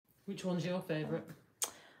Which one's your favourite?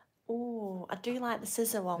 Oh, I do like the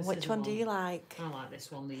scissor one. The Which scissor one do one. you like? I like this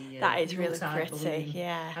one. The That is really Yuletide pretty, balloon.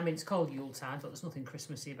 yeah. I mean, it's called Yuletide, but there's nothing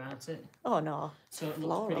Christmassy about it. Oh, no. So it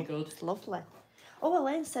looks pretty good. It's lovely. Oh,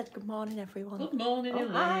 Elaine said good morning, everyone. Good morning, Elaine.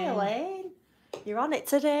 Hi, Elaine. You're on it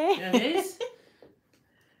today. It is.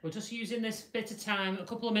 We're just using this bit of time, a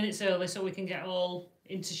couple of minutes early, so we can get all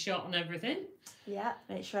into shot and everything. Yeah,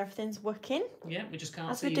 make sure everything's working. Yeah, we just can't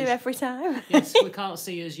As see we do us. every time. Yes, we can't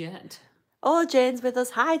see us yet. Oh, Jane's with us.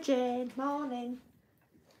 Hi, Jane. Morning.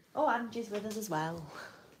 Oh, Angie's with us as well.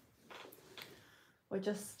 We're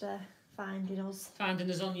just finding us. Finding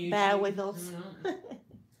us on YouTube. Bear with us. No.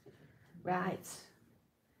 Right.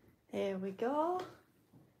 Here we go.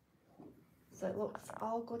 So it looks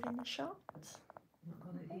all good in the shot. Not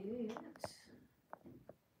got it here yet.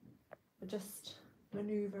 We're just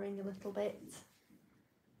manoeuvring a little bit.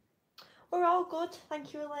 We're all good.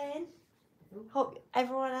 Thank you, Elaine. Hope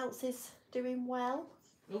everyone else is doing well.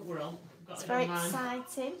 Oh, we're on. Got It's it very online.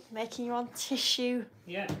 exciting. Making your own tissue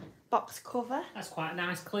Yeah, box cover. that's quite a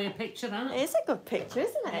nice clear picture, that. It is a good picture,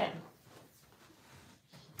 isn't Yeah. it?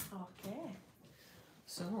 Okay.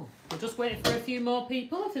 So, we're just waiting for a few more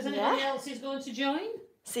people. If there's anybody else who's going to join.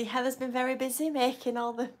 See, Heather's been very busy making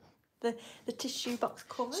all the tissue box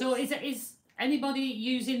covers. So, is anybody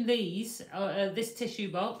using these, this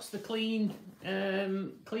tissue box, the Kleenex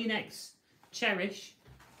Cherish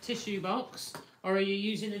tissue box, or are you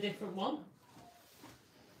using a different one?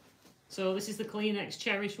 So this is the Kleenex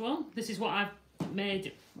Cherish one. This is what I've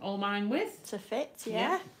made all mine with. To fit,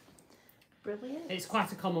 yeah. Brilliant. It's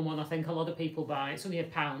quite a common one, I think. A lot of people buy it. It's only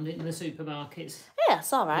 £1 in the supermarkets. Yeah,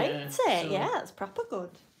 it's all right. Yeah, That's it. so- Yeah, it's proper good.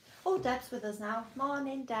 Oh, Deb's with us now.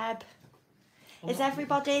 Morning, Deb. Oh, Is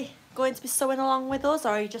everybody going to be sewing along with us, or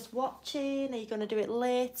are you just watching? Are you going to do it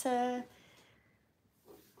later?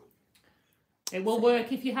 It will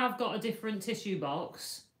work if you have got a different tissue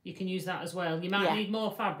box. You can use that as well. You might need more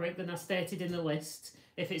fabric than I stated in the list.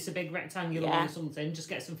 If it's a big rectangular one or something, just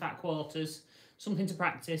get some fat quarters, something to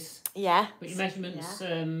practice. Yeah. But your measurements,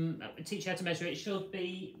 teach you how to measure it. Should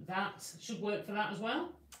work for that as well.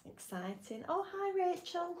 Exciting. Oh, hi,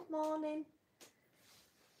 Rachel. Morning.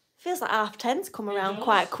 Feels like 10:30's come around does.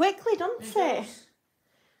 quite quickly, doesn't it? does.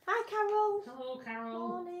 Hi, Carol. Hello, Carol.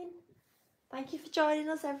 Morning. Thank you for joining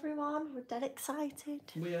us, everyone. We're dead excited.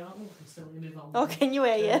 We are. Oh, I can still move on. Oh, can you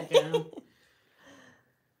hear Turn it you? down.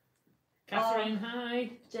 Catherine, hi.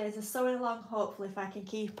 Jay's are sewing along, hopefully, if I can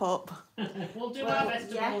keep up. We'll do our best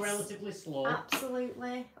to go relatively slow.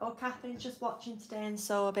 Absolutely. Oh, Catherine's just watching today and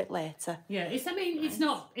sew a bit later. Yeah, it's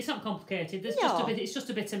not complicated. There's just a bit. It's just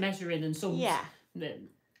a bit of measuring and some. Yeah.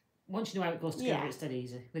 Once you know how it goes together, it's dead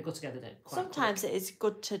easy. They go together quite Sometimes quick. it is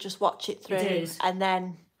good to just watch it through. It is. And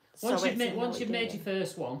then. Once you've made your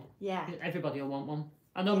first one, everybody will want one.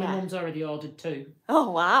 I know my mum's already ordered 2.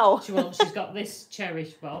 Oh wow! She's got this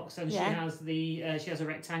Cherish box, and she has a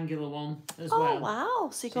rectangular one as well. Oh wow!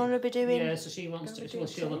 So you're going to be doing? Yeah, so she wants to.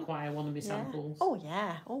 She'll acquire one of my samples. Oh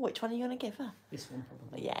yeah. Oh, which one are you going to give her? This one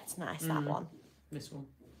probably. Yeah, it's nice that one. This one.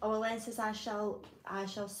 Oh, Elaine says I shall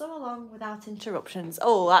sew along without interruptions.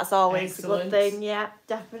 Oh, that's always a good thing. Yeah,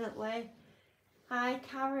 definitely. Hi,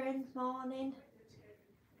 Karen. Morning.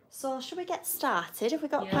 So, should we get started? Have we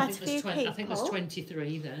got quite a few people? I think there's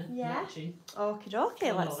 23 there. Yeah. Watching. Okie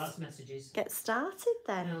dokie, let's that's messages. get started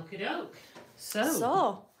then. Okie doke.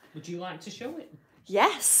 So, would you like to show it?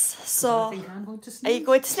 Yes. So, I think I'm going to sneeze. Are you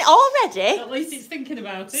going to sneeze already? At least it's thinking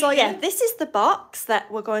about it. So, yeah, this is the box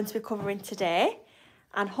that we're going to be covering today.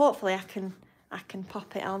 And hopefully I can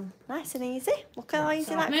pop it on nice and easy. Look how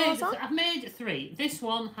easy that goes on. I've made 3. This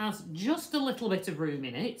one has just a little bit of room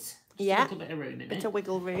in it. Yeah, a little bit of room in it. Bit of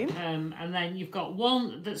wiggle room. And then you've got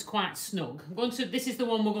one that's quite snug. This is the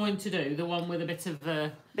one we're going to do, the one with a bit of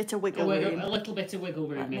wiggle room. A little bit of wiggle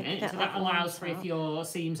room in it. So that allows for if your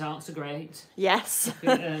seams aren't so great. Yes.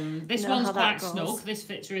 This one's quite snug. This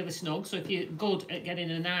fits really snug. So if you're good at getting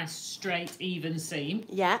a nice, straight, even seam,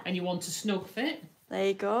 and you want a snug fit, there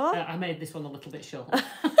you go. I made this one a little bit short.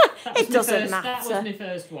 It doesn't matter. That was my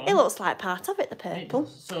first one. It looks like part of it, the purple.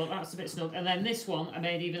 So that's a bit snug. And then this one I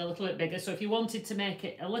made even a little bit bigger. So if you wanted to make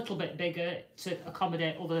it a little bit bigger to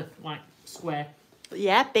accommodate other square.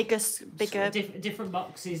 Yeah, bigger. Different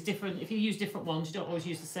boxes, different. If you use different ones, you don't always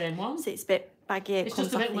use the same one. So it's a bit baggy. It's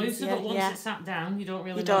just a bit looser, but once it's sat down, you don't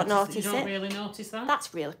really notice You don't really notice that.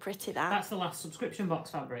 That's really pretty. That's the last subscription box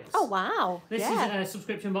fabrics. Oh wow! This is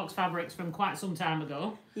subscription box fabrics from quite some time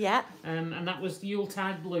ago. Yeah. And that was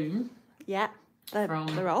Yuletide Bloom. Yeah.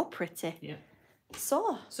 They're all pretty. Yeah.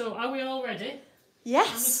 So are we all ready?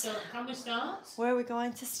 Yes. Can we start? Where are we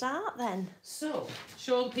going to start then? So,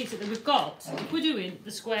 show the piece that we've got. If we're doing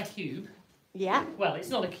the square cube. Yeah. Well, it's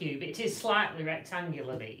not a cube. It is slightly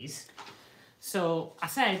rectangular, these. So, I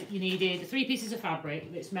said you needed 3 pieces of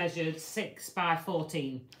fabric that's measured 6 by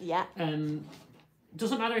 14. Yeah.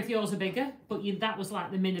 Doesn't matter if yours are bigger, but that was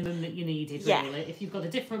like the minimum that you needed, really. If you've got a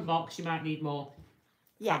different box, you might need more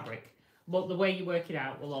fabric. But the way you work it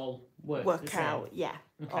out will all work out, yeah.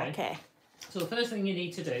 Okay. So the first thing you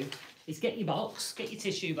need to do is get your box, get your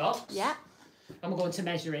tissue box. Yeah. And we're going to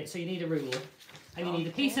measure it. So you need a ruler. And you need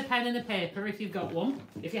a piece of pen and a paper if you've got one.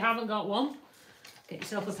 If you haven't got one, get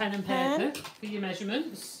yourself a pen and paper for your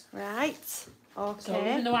measurements. Right. Okay. So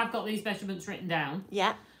even though I've got these measurements written down,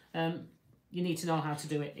 you need to know how to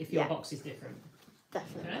do it if your box is different.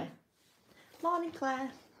 Definitely. Okay? Morning,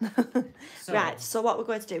 Claire. Right, so what we're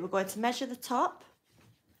going to do, we're going to measure the top.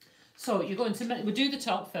 So you're going to, we'll do the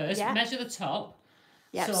top first, measure the top.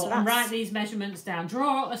 Yeah. So and write these measurements down.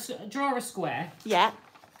 Draw a square. Yeah.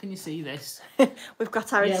 Can you see this? We've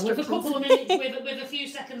got our instructions. With a couple of minutes, with a few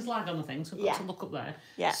seconds lag on the thing, so we've got to look up there.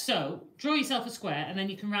 Yeah. So draw yourself a square and then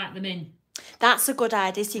you can write them in. That's a good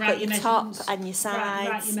idea. So you've got your top and your sides.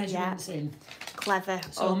 Write your measurements in. Clever.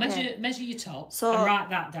 So measure your top and write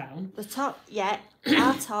that down. The top,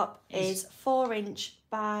 our top is 4 inch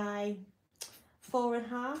by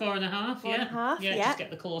 4.5. 4.5, yeah. Just get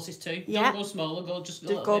the closest two. Yeah. Don't go smaller, go just a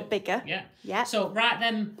little bit bigger. Yeah. Yeah. So write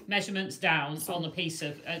them measurements down on a piece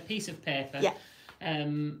of paper. Yeah.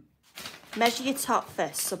 Measure your top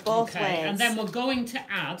first, so both ways. And then we're going to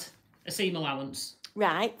add a seam allowance.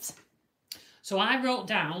 Right. So I wrote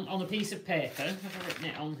down on a piece of paper, have I written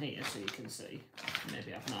it on here so you can see?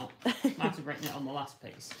 Maybe I've not. Might have written it on the last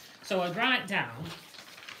piece. So I'd write down,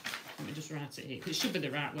 let me just write it here, because it should be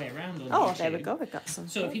the right way around on YouTube. There we go, we've got some.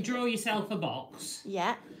 So if you draw yourself a box,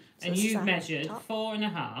 so and you've measured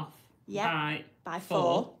 4.5 by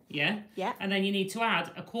 4. Yeah. And then you need to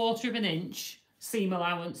add 1/4 of an inch seam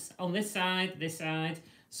allowance on this side,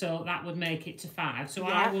 so that would make it to 5. So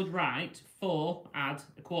I would write 4, add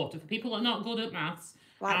 1/4. For people that are not good at maths,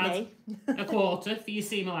 like me. 1/4 for your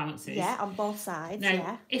seam allowances. Yeah, on both sides.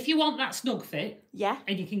 Now, if you want that snug fit,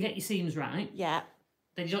 and you can get your seams right,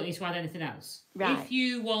 then you don't need to add anything else. Right. If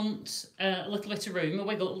you want a little bit of room,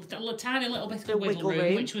 a tiny little bit of wiggle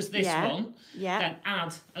room, which was this one, then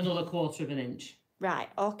add another 1/4 of an inch. Right,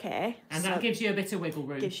 okay. And that gives you a bit of wiggle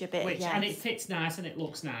room. Gives you a bit, and it fits nice and it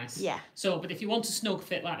looks nice. Yeah. So, but if you want a snug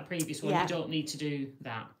fit like the previous one, you don't need to do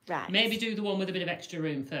that. Right. Maybe do the one with a bit of extra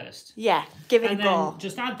room first. Yeah, give it a go. And then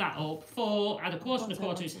just add that up. 4, add 1/4 and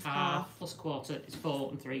 1/4 is half, plus 1/4 is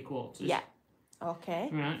 4 3/4. Yeah. Okay.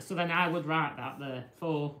 Right, so then I would write that there,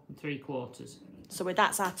 4 3/4. So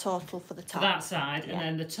that's our total for the top. For that side, and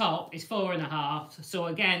then the top is 4.5. So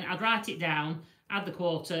again, I'd write it down, add the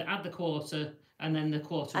 1/4, add the 1/4, and then the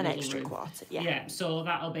 1/4 an wiggle extra room. 1/4, Yeah, so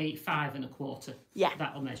that'll be 5 1/4. Yeah.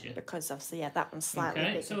 That'll measure. Because obviously, that one's slightly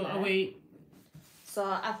bigger. So are we... So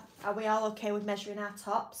are we all okay with measuring our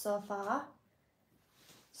top so far?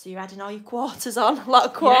 So you're adding all your quarters on, a lot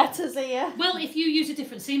of quarters here. Well, if you use a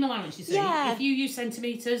different seam allowance, you see. If you use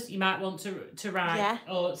centimetres, you might want to write,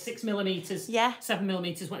 or 6 millimetres, 7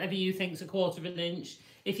 millimetres, whatever you think's 1/4 of an inch.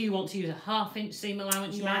 If you want to use a 1/2 inch seam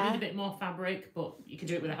allowance, you might need a bit more fabric, but you can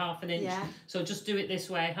do it with a 1/2 inch. So just do it this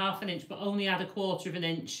way, 1/2 inch, but only add 1/4 of an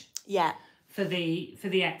inch. For the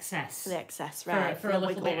excess. For the excess, right. For a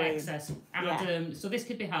little bit excess. So this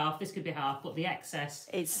could be half, but the excess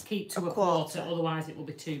is keep to a 1/4, otherwise it will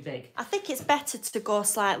be too big. I think it's better to go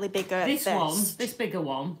slightly bigger This bigger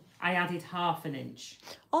one, I added 1/2 inch.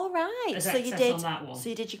 All right. So you did on that one. So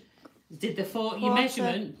you did your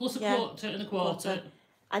measurement plus 1/4 and 1/4.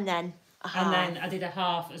 And then a half. And then I did a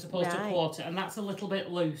 1/2 as opposed to 1/4, and that's a little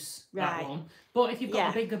bit loose, that one. But if you've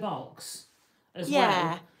got a bigger box as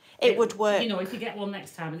well, it would work. You know, if you get one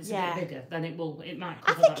next time and it's a bit bigger, then it might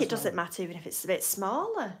cover I think it doesn't matter even if it's a bit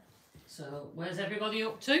smaller. So, where's everybody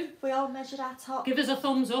up to? We all measured our top. Give us a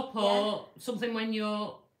thumbs up or something when you've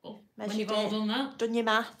all done that. Done your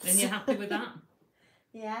maths. Then you're happy with that?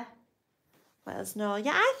 Let us know.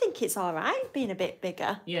 Yeah, I think it's all right being a bit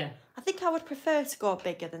bigger. Yeah. I think I would prefer to go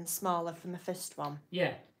bigger than smaller for my first one.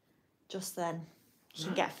 Yeah. Just then you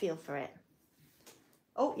can get a feel for it.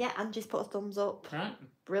 Oh, yeah, Angie's put a thumbs up. Right.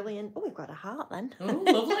 Brilliant. Oh, we've got a heart then. Oh,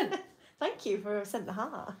 lovely. Thank you for sending the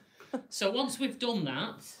heart. So once we've done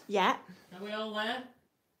that... Yeah. Are we all there?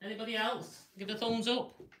 Anybody else? Give it a thumbs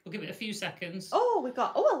up. We'll give it a few seconds. Oh, we've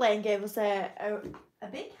got... Oh, Elaine gave us a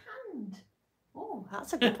big hand. Oh,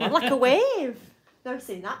 that's a good one. Like a wave. Never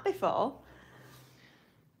seen that before.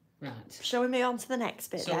 Right. Shall we move on to the next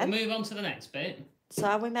bit then? So we'll move on to the next bit. So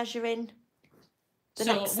are we measuring the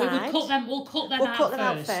next side. We'll cut them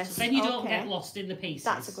out first. Then you don't get lost in the pieces.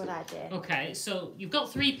 That's a good idea. Okay, so you've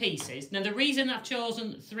got 3 pieces. Now the reason I've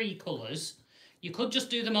chosen 3 colours, you could just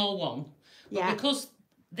do them all one. But because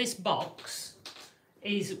this box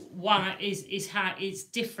is white, is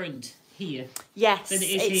different here. Yes, than it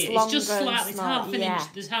is here. It's just slightly, it's half an inch.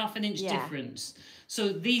 There's half an inch difference. So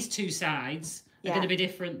these 2 sides are going to be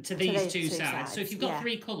different to these two sides. So if you've got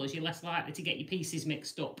 3 colours, you're less likely to get your pieces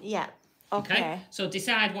mixed up. Yeah. Okay. So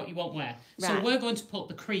decide what you want where. Right. So we're going to put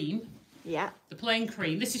the cream. Yeah. The plain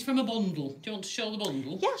cream. This is from a bundle. Do you want to show the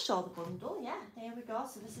bundle? Yeah, show the bundle. Yeah. Here we go.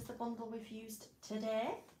 So this is the bundle we've used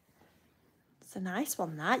today. It's a nice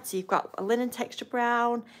one, that. So you've got a linen texture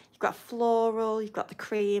brown, you've got floral, you've got the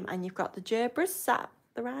cream, and you've got the gerbers. Is that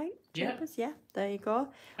the right? Gerbers, yeah. There you go.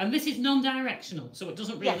 And this is non-directional, so it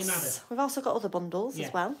doesn't really matter. We've also got other bundles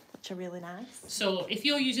as well, which are really nice. So if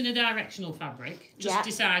you're using a directional fabric, just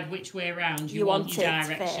decide which way around you want your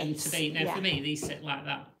direction to be. Now, for me, these sit like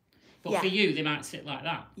that. But for you, they might sit like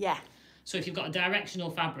that. Yeah. So if you've got a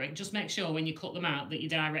directional fabric, just make sure when you cut them out that your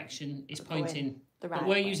direction is pointing. But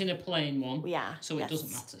we're using a plain one, so it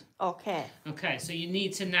doesn't matter. Okay. Okay, so you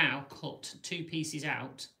need to now cut 2 pieces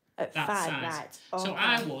out at that size. Right. Okay. So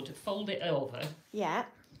I would fold it over. Yeah.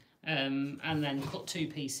 And then cut 2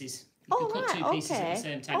 pieces. You can cut 2 pieces at the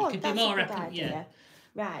same time. Oh, you could be more idea.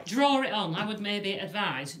 Right. Draw it on. I would maybe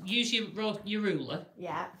advise use your ruler.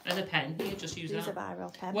 Yeah. And a pen. You just use that. Use a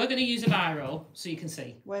biro pen. We're going to use a biro so you can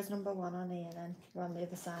see. Where's number 1 on here then? We're on the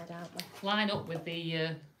other side, aren't we? Line up with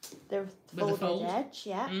the folded edge.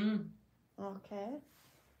 Yeah. Okay.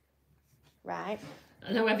 Right.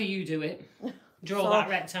 And however you do it, draw that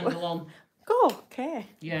rectangle on. Okay.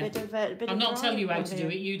 Yeah. I'm not telling you how to do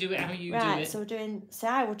it. You do it how you do it. Right, so we're doing... So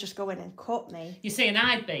I would just go in and cut me. You see, and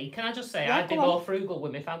can I just say, I'd be more frugal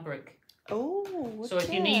with my fabric. Oh, so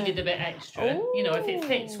if you needed a bit extra, you know, if it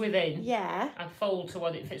fits within, I'd fold to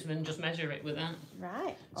what it fits within and just measure it with that.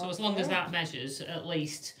 Right. So as long as that measures at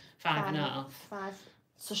least 5.5. 5.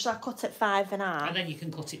 So should I cut it 5.5? And then you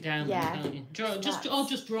can cut it down, can't you?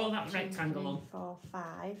 Just draw that rectangle on. 4,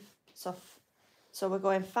 5. So we're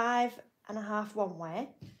going 5.5 one way.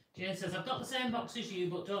 Jane says, I've got the same box as you,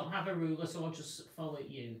 but don't have a ruler, so I'll just follow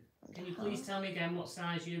you. Can you please tell me again what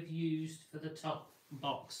size you've used for the top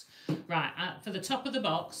box? Right, for the top of the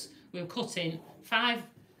box, we're cutting 4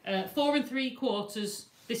 3/4.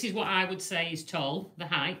 This is what I would say is tall, the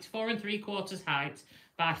height. 4 3/4 height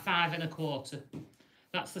by 5 1/4.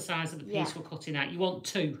 That's the size of the piece we're cutting out. You want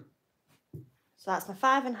 2. So that's my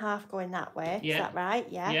 5.5 going that way. Is that right?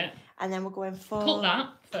 Yeah. Yeah. And then we're going 4. Cut that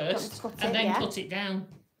first, and then cut it down.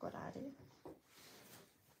 Good idea.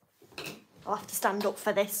 I'll have to stand up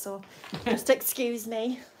for this, so just excuse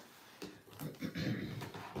me. So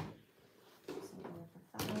we're going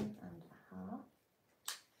for 5.5.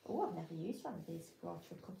 Oh, I've never used one of these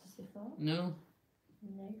rotary cutters before. No.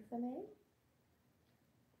 No for me.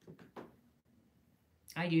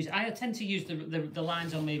 I tend to use the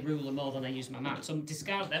lines on my ruler more than I use my mat. So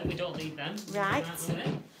discard them. We don't need them. Right.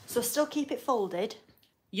 So still keep it folded.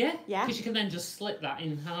 Yeah. Yeah. Because you can then just split that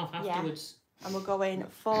in half afterwards. And we're going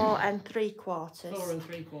 4 3/4. 4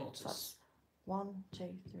 3/4. So that's 1,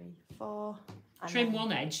 2, 3, 4. Trim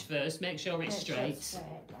one edge first. Make sure it's straight.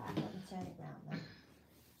 Right. Let me turn it round then.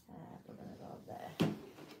 We're going to go there.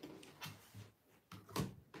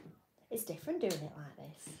 It's different doing it like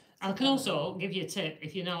this. I can also give you a tip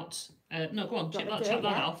if you're not... no, go on, chop that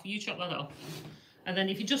off. You chop that off. And then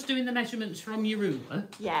if you're just doing the measurements from your ruler...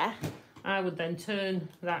 Yeah. I would then turn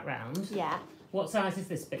that round. Yeah. What size is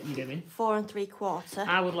this bit you're doing? 4 3/4.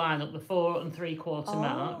 I would line up the 4 3/4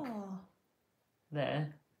 mark.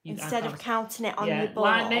 There. Instead of counting it on your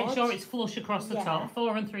board. Make sure it's flush across the top.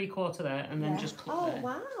 4 3/4 there, and then just cut there. Oh,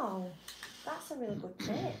 wow. That's a really good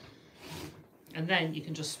tip. And then you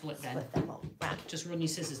can just split them up. Right. Just run your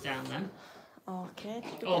scissors down them. Okay.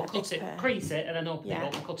 Or cut it, crease it, and then open it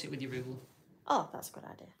up and cut it with your ruler. Oh, that's a good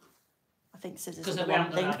idea. I think scissors are the one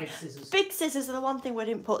thing. Big scissors. Big scissors are the one thing we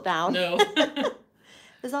didn't put down. No.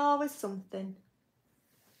 There's always something.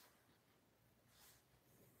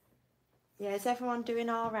 Yeah, is everyone doing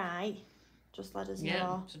all right? Just let us know.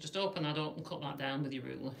 Yeah, so just open that up and cut that down with your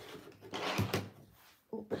ruler.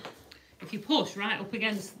 Oop. If you push right up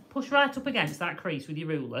against that crease with your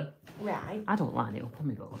ruler. Right. I don't line it up on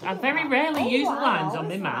my board. I very rarely use the lines on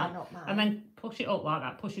my mat. And then push it up like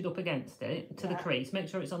that. Push it up against it to the crease. Make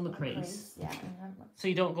sure it's on the crease. Yeah. So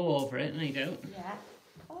you don't go over it. No, you don't. Yeah.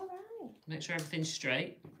 All right. Make sure everything's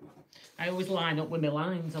straight. I always line up with my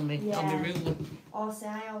lines on my ruler. Also,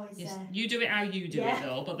 I always... you do it how you do it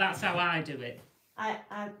though, but that's how I do it. I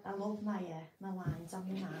love my lines on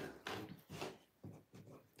my mat.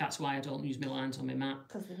 That's why I don't use my lines on my mat.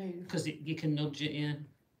 Because they move. Because you can nudge it, yeah.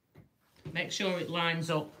 Make sure it lines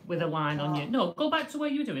up with a line on you. No, go back to where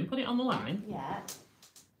you were doing. Put it on the line. Yeah.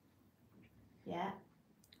 Yeah.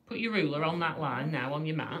 Put your ruler on that line now on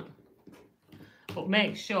your mat. But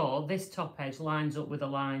make sure this top edge lines up with a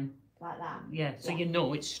line. Like that? Yeah, so you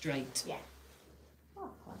know it's straight. Yeah. Oh,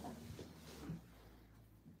 clever.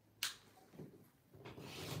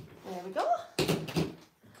 There we go.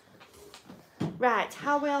 Right,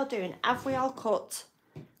 how are we all doing? Have we all cut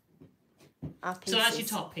our pieces? So that's your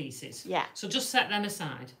top pieces. Yeah. So just set them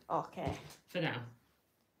aside. Okay. For now.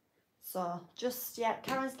 So just, yeah,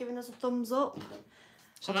 Karen's giving us a thumbs up.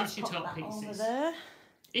 So that's your top pieces. Over there.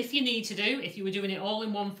 If you need to if you were doing it all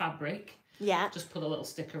in one fabric, yeah, just put a little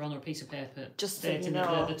sticker on or a piece of paper. Just so you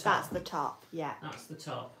know, the top. That's the top, yeah. That's the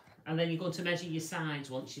top. And then you're going to measure your sides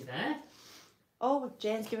once you're there. Oh,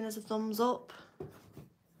 Jane's giving us a thumbs up.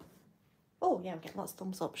 Oh, yeah, we're getting lots of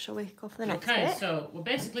thumbs up. Shall we go for the next bit? Okay, so we're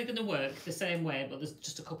basically going to work the same way, but there's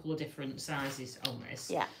just a couple of different sizes on this.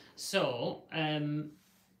 Yeah. So,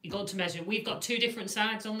 you're going to measure. We've got 2 different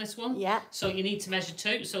sides on this one. Yeah. So you need to measure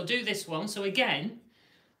 2. So do this one. So again,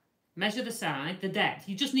 measure the side, the depth.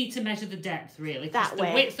 You just need to measure the depth, really. That way.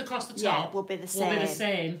 The width across the top will be the same. Will be the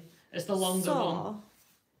same as the longer one.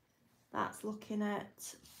 That's looking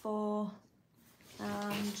at 4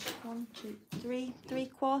 and 1, 2, 3,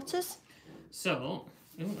 3/4. So,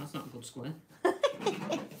 oh, that's not a good square. Let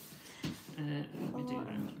me do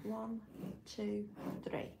that. 1, 2,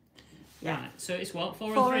 3. Yeah. Right, so it's what?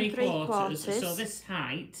 4 and 3/4. So this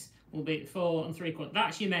height will be 4 and 3/4.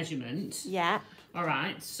 That's your measurement. Yeah. All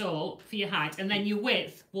right. So for your height, and then your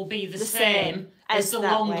width will be the same as the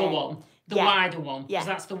longer one, the wider one. Yeah. Because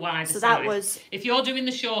that's the wider side. So that was. If you're doing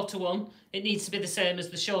the shorter one, it needs to be the same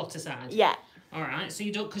as the shorter side. Yeah. All right. So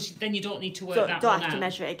you don't, because then you don't need to work that one out. Don't have to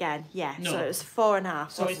measure it again. Yeah. No. So it was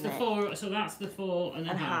 4.5. So it's the 4. So that's the 4 and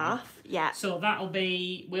a half. Yeah. So that'll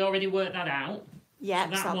be. We already worked that out. Yeah,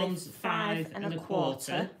 so that one's 5 and a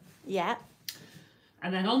quarter. Yeah.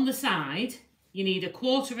 And then on the side, you need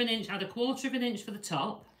 1/4 of an inch, add 1/4 of an inch for the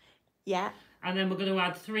top. Yeah. And then we're going to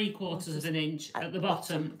add 3/4 of an inch at the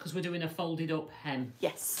bottom because we're doing a folded up hem.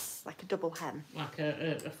 Yes, like a double hem. Like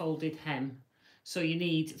a folded hem. So you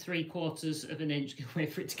need 3/4 of an inch.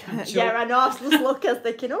 Wait for it to catch up. Yeah, I know. I was just looking,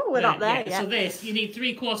 thinking, oh, we're not there yet. So this, you need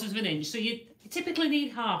 3/4 of an inch. So you typically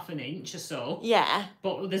need 1/2 an inch or so. Yeah.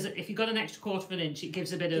 But if you've got an extra 1/4 of an inch, it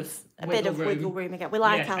gives a bit of wiggle room again. We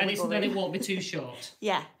like our wiggle room. And it won't be too short.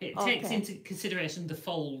 Yeah. It takes into consideration the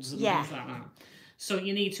folds and things like that. So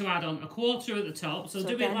you need to add on 1/4 at the top. So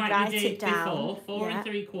do it like you did before. 4 and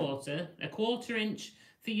 3/4. 1/4 inch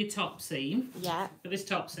for your top seam. Yeah. For this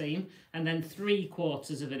top seam. And then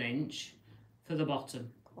 3/4 of an inch for the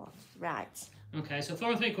bottom. Right. Okay, so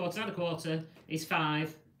 4 and 3/4, add 1/4 is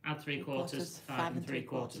 5. Add 3/4, 5 and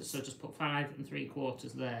 3/4. So just put 5 and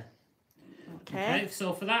 3/4 there. Okay.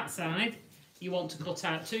 So for that side, you want to cut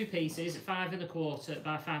out 2 pieces, 5 1/4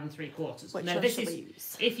 by 5 3/4. Which now this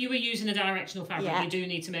is, if you were using a directional fabric, you do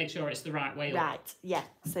need to make sure it's the right way up. Right. Yeah.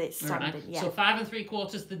 So it's standing. Yeah. So 5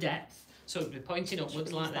 3/4 the depth. So it would be pointing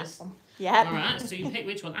upwards like this. Yeah. All right. So you pick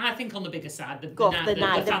which one. I think on the bigger side, the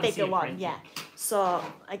bigger one. Yeah. So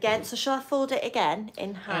again, so shall I fold it again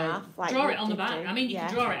in half? Draw it on the back. I mean, you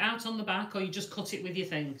can draw it out on the back, or you just cut it with your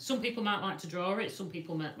thing. Some people might like to draw it. Some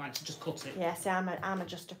people might like to just cut it. Yeah. See, I'm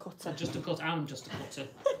just a cutter. I'm just a cutter.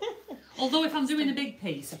 Although if I'm doing a big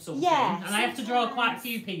piece of something and I have to draw quite a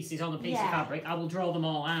few pieces on a piece of fabric, I will draw them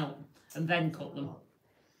all out and then cut them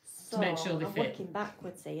to make sure they fit. I'm looking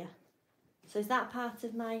backwards here. So is that part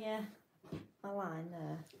of my line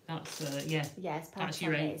there? That's yeah. Yeah, it's part of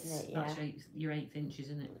your 8, isn't it? Yeah. That's your 1/8 inch,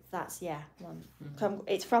 isn't it? That's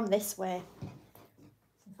it's from this way.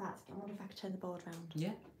 In fact, I wonder if I could turn the board round.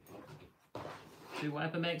 Yeah. Do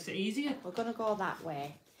whatever makes it easier. We're gonna go that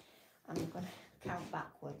way, and we're gonna count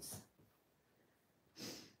backwards.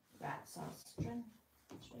 Right, so I'll straighten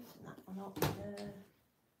that one up there,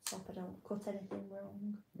 so I don't cut anything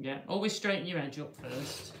wrong. Yeah, always straighten your edge up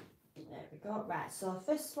first. There we go. Right, so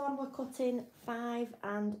first one we're cutting 5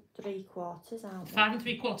 and 3/4, aren't we? 5 and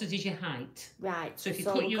 3/4 is your height. Right. So if you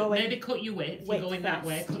cut your maybe cut your width, you're going that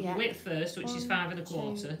way. Cut your width first, which is 5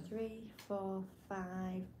 1/4. 2, 3, 4,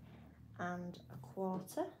 5 and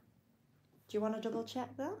 1/4. Do you want to double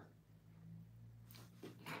check that?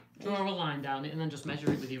 Draw a line down it and then just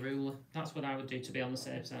measure it with your ruler. That's what I would do to be on the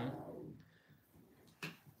safe side.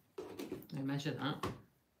 And measure that.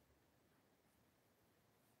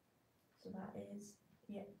 So that is,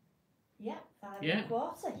 5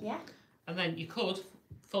 1/4, yeah. And then you could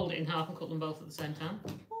fold it in half and cut them both at the same time.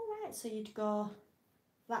 All right, so you'd go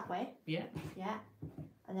that way. Yeah. Yeah.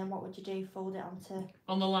 And then what would you do? Fold it onto...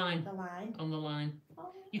 On the line. The line. On the line.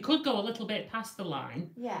 Oh. You could go a little bit past the line.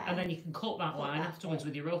 Yeah. And then you can cut that line afterwards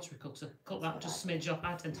with your rotary cutter. Cut that just smidge off.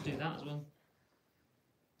 I tend to do that as well.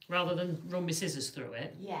 Rather than run my scissors through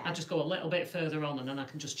it, I just go a little bit further on and then I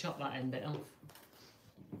can just chop that end bit off.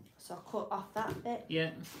 So cut off that bit?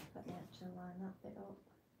 Yeah. Let me actually line that bit up.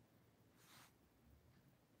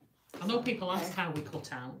 I know people ask how we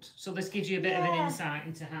cut out, so this gives you a bit of an insight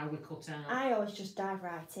into how we cut out. I always just dive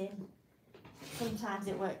right in. Sometimes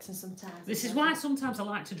it works and sometimes This is why sometimes I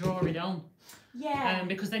like to draw it on. Yeah.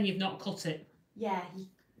 Because then you've not cut it. Yeah.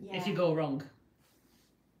 If you go wrong.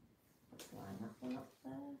 Line that one up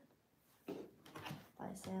there. Like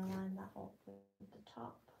I say, line that up with the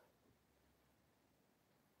top.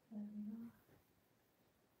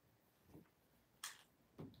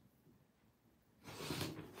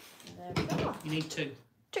 There we go. There we go. You need two.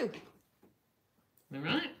 Two. All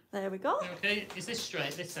right. There we go. Okay, is this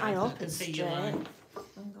straight this side? I hope can it's see straight. your line.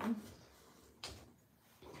 Hang on.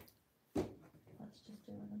 Let's just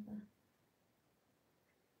do another.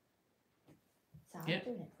 So I'm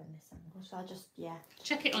doing it from this angle, so I just,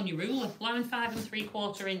 Check it on your ruler. Line 5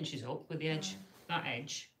 3/4 inches up with the edge, that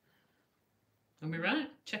edge. Are we right?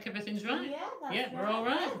 Check everything's right? Yeah, that's right. We're all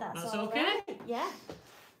right. Yeah, that's all okay. Right. Yeah.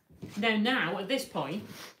 Now, at this point,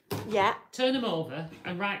 turn them over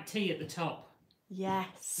and write T at the top.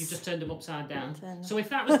 Yes. You've just turned them upside down. So if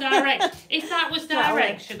that was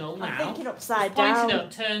directional now, I'm thinking upside down. Pointed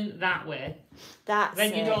up, turn that way.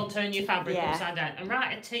 Then you don't turn your fabric upside down. And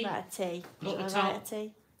write a T. Write a T. At the top. Write a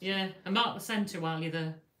T. Yeah, and mark the centre while you're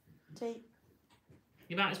there. T.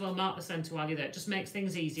 You might as well mark the centre while you're there. It just makes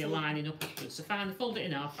things easier lining up afterwards. So fold it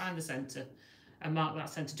in half, find the centre, and mark that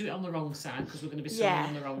centre. Do it on the wrong side because we're going to be sewing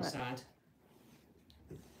on the wrong side.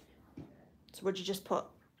 So would you just put...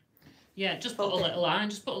 Yeah, just put a little line.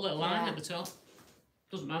 Just put a little line at the top.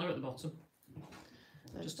 Doesn't matter at the bottom.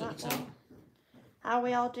 Just at the top. How are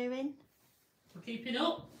we all doing? We're keeping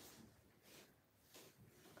up.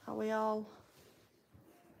 Are we all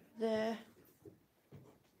there?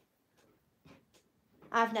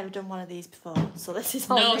 I've never done one of these before, so this is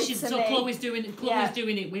all new to me. Chloe's doing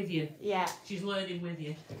it with you. Yeah. She's learning with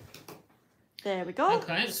you. There we go.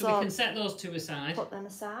 Okay, so we can set those two aside. Put them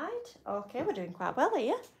aside. Okay, we're doing quite well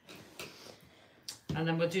here. And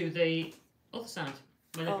then we'll do the other side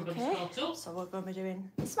when everybody's caught up. So we're going to be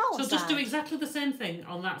doing the smaller side. So just do exactly the same thing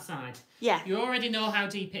on that side. Yeah. You already know how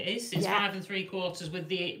deep it is. It's 5 3/4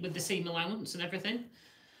 with the seam allowance and everything.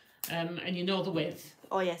 And you know the width.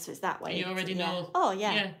 Oh yeah, so it's that way. And you already know. Oh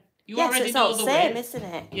yeah. Yeah. You already so know it's the all same, width. isn't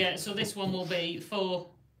it? Yeah. So this one will be 4.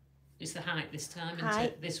 It's the height this time, isn't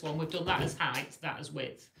it? This one we've done that as height, that as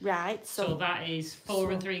width. Right. So that is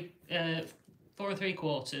 4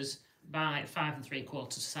 3/4 by 5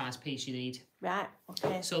 3/4 size piece you need. Right.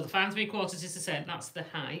 Okay. So the 5 3/4 is the same. That's the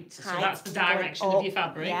height. So that's the direction of your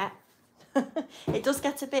fabric. Yeah. It does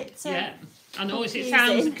get a bit. I know it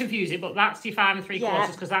sounds confusing, but that's your 5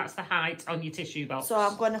 3/4 because that's the height on your tissue box. So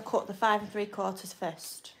I'm going to cut the 5 3/4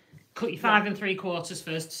 first. Cut your 5 3/4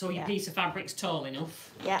 first, so your piece of fabric's tall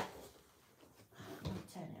enough. Yeah. I'm going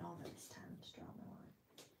to turn it over this time. Just draw my line.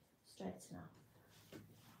 Straighten off.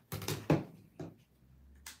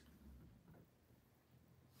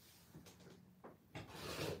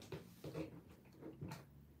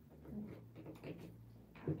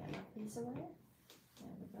 Get that piece away.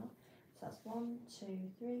 There we go. So that's 1,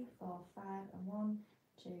 2, 3, 4, 5, and 1,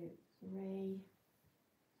 2, 3.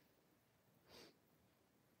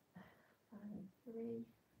 5 and 3.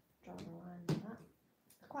 Draw the line on that.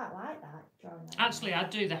 I quite like that, drawing that. Actually,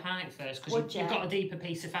 I'd do the height first because you've got a deeper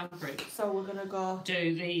piece of fabric. So we're gonna go.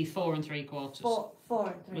 Do the 4 3/4. 4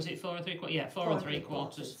 and 3. Was it 4 3/4? Yeah, 4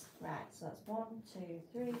 3/4. Right. So that's 1, 2,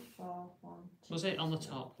 3, 4, 1, 2. Was it on the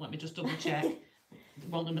top? Let me just double check.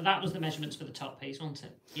 That was the measurements for the top piece, wasn't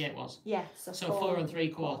it? Yeah, it was. Yeah. So 4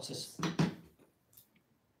 3/4.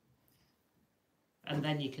 And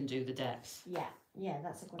then you can do the depth. Yeah. Yeah,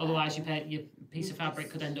 that's a good Otherwise, your piece of fabric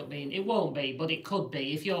could end up being... It won't be, but it could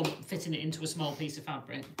be if you're fitting it into a small piece of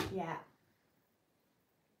fabric. Yeah.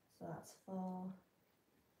 So that's 4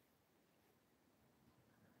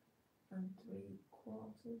 and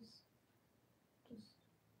 3/4. Just...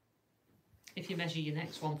 If you measure your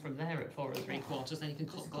next one from there at 4 3/4, then you can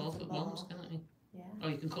cut both at once, can't you? Yeah. Or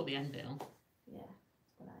you can cut the end bit off. Yeah,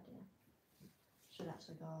 good idea. Should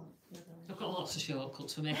actually go the other way. I've got lots of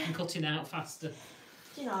shortcuts for making cutting out faster.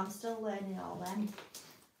 Do you know, I'm still learning all them.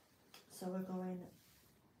 So we're going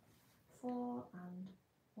 4 and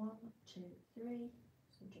 1, 2, 3.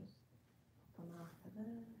 So just put a marker there.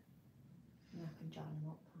 And I can join them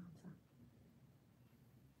up, can't I?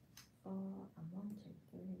 4 and 1, 2,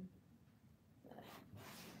 through there.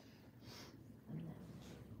 And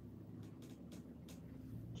then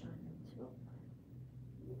join them two up.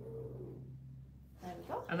 There we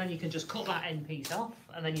go. And then you can just cut that end piece off,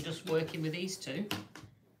 and then you're just working with these two.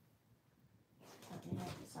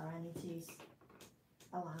 Sorry, I need to use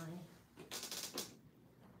a line.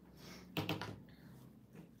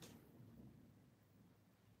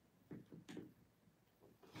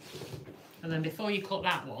 And then before you cut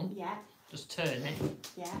that one, yeah, just turn it,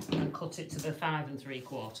 yeah, and cut it to the 5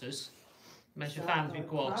 3/4. Measure So 5 go 3/4,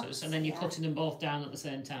 across, and then you're yeah. cutting them both down at the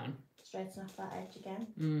same time. Straighten off that edge again.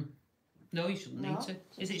 No, you shouldn't need to.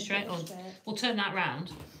 Is it just straight? a bit Or straight. we'll turn that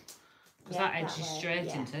round. Because Yeah, that edge is way, straight,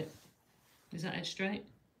 yeah. isn't it? Is that edge straight?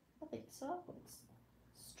 I think so. Looks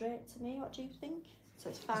straight to me. What do you think? So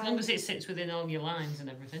it's 5. As long as it sits within all your lines and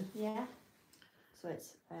everything. Yeah. So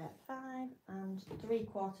it's 5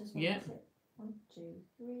 3/4. Yeah. Is it? 1, 2,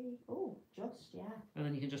 3. Oh, just yeah. And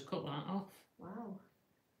then you can just cut that off. Wow.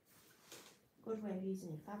 Good way of using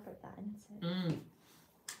your fabric, that, isn't it?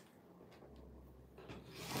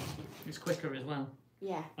 It's quicker as well.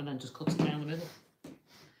 Yeah. And then just cut it down the middle.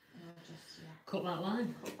 Just Cut that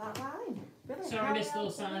line. cut that line. Brilliant. Sorry, I missed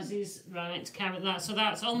those sizes. Right, carrot that. So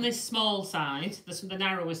that's on this small side, the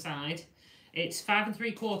narrower side. It's 5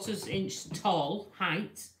 3/4 inch tall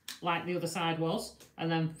height, like the other side was, and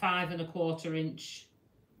then 5 1/4 inch.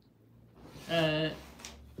 Is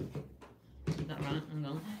that right? Hang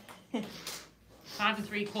on. 5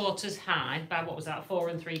 3/4 high by what was that? 4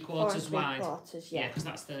 3/4 wide. 4 3/4, yeah. Because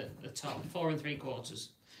that's the top. 4 3/4.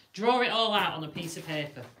 Draw it all out on a piece of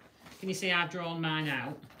paper. Can you see I've drawn mine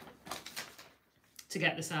out to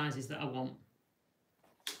get the sizes that I want?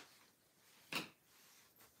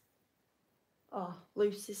 Oh,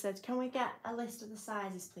 Lucy said, can we get a list of the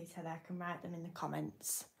sizes, please, Heather? I can write them in the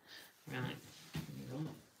comments. Right. There we go.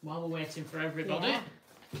 While we're waiting for everybody. Yeah.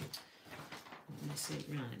 Let me see.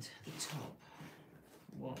 Right. The top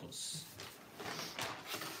was.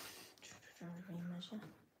 Measure.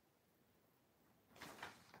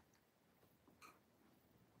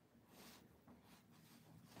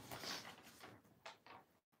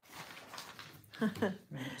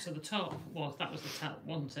 Right, so the top was, that was the top,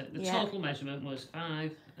 wasn't it? The total measurement was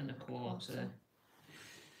 5 1/4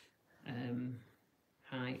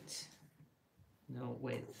 height, no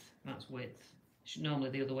width, that's width. Normally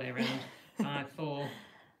the other way around, 5 4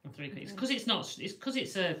 3/4. Because it's not, it's because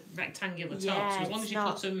it's a rectangular top, so as long as you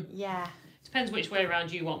cut them, depends which way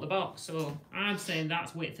around you want the box. So I'm saying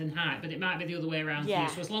that's width and height, but it might be the other way around for you.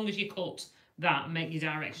 So as long as you cut that and make your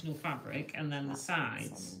directional fabric, and then the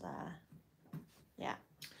sides. Yeah.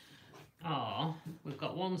 Oh, we've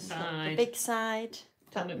got one side. The big side.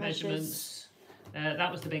 Tell me measurements.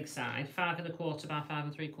 That was the big side. 5 1/4 by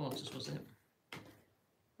 5 3/4, was it?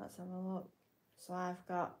 Let's have a look. So I've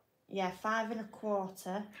got 5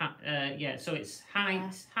 1/4. Yeah. So it's height.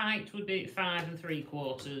 Yeah. Height would be 5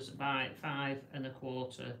 3/4 by 5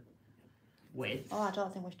 1/4 width. Oh, I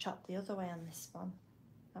don't think we've chopped the other way on this one,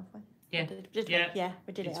 have we? Yeah. Did we? Yeah,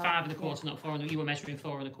 we did it's it. It's 5 1/4, not 4 1/4. You were measuring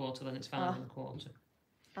 4 1/4, then it's 5 1/4.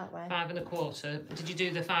 That way. 5 1/4. Did you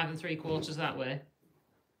do the 5 3/4 that way?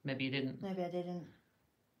 Maybe you didn't. Maybe I didn't.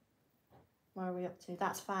 Where are we up to?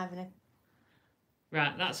 That's 5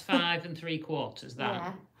 Right, that's 5 3/4. That.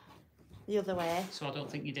 Yeah. The other way. So I don't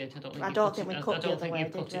think you did. I don't think we cut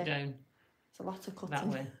it down. It's a lot of cutting. That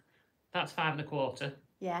way. That's 5 1/4.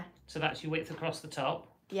 Yeah. So that's your width across the top.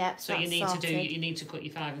 Yeah. So you need to cut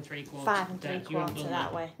your 5 3/4. 5 3/4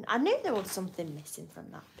 that way. I knew there was something missing from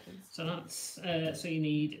that piece. So that's so you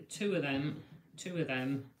need two of them,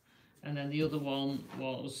 and then the other one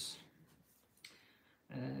was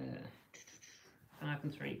 5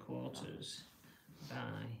 3/4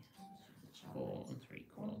 by 4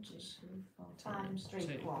 3/4 times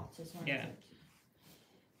 3/4. Yeah.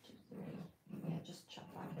 2, 3. Yeah, just chop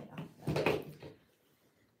that bit off there.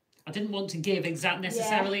 I didn't want to give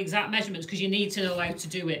necessarily exact measurements because you need to know how to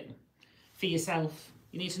do it for yourself.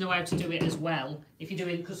 You need to know how to do it as well. If you're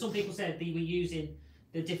doing, because some people said they were using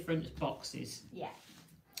the different boxes. Yeah.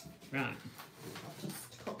 Right. I'll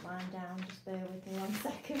just cut mine down. Just bear with me 1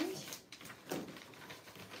 second.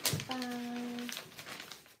 5.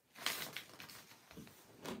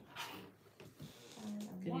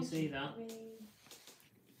 Can you see that?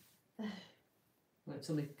 3. Wait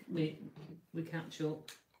till we catch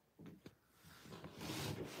up.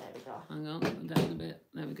 There we go. Hang on, down a bit.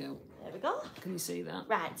 There we go. There we go. Can you see that?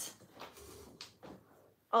 Right.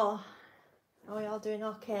 Oh, are we all doing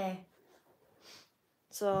okay?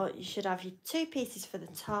 So you should have your 2 pieces for the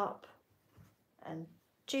top and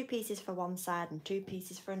 2 pieces for one side and 2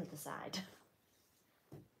 pieces for another side.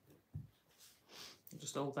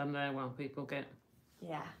 Just hold them there while people get...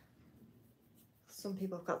 Yeah. Some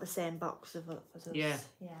people have got the same box as us. Yeah.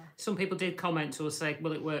 Yeah. Some people did comment to us saying,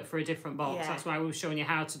 will it work for a different box? Yeah. That's why we were showing you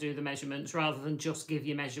how to do the measurements rather than just give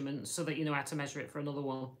you measurements so that you know how to measure it for another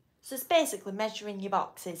one. So it's basically measuring your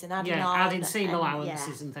boxes and adding on. Adding seam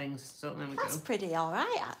allowances and things. So there we go. That's pretty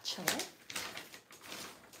alright, actually.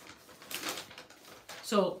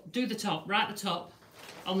 So do the top, right at the top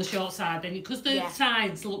on the short side. Then, because the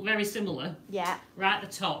sides look very similar. Yeah. Right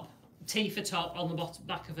at the top, T for top on the bottom,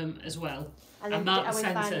 back of them as well. And mark the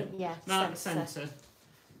centre. Yeah, mark the centre.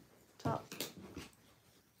 Top.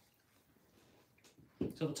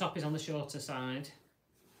 So the top is on the shorter side.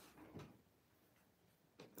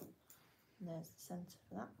 And there's the centre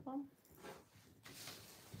for that one.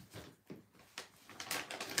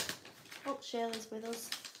 Oh, Shirley's with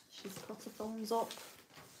us. She's put a thumbs up.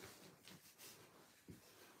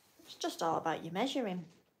 It's just all about your measuring.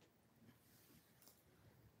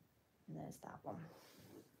 And there's that one.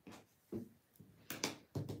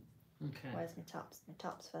 Okay. Where's my tops? My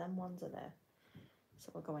tops for them ones are there.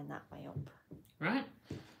 So we're going that way up. Right.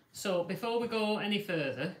 So before we go any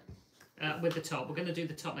further with the top, we're going to do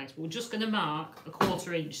the top next. But we're just going to mark a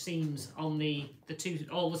 1/4 inch seams on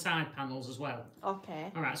all the side panels as well.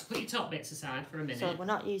 Okay. All right. So put your top bits aside for a minute. So we're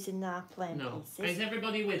not using our plain pieces. Is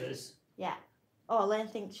everybody with us? Yeah. Oh, Elaine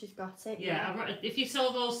thinks she's got it. Yeah. If you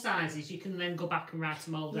saw those sizes, you can then go back and write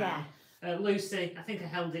them all down. Yeah. Lucy, I think I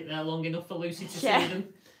held it there long enough for Lucy to see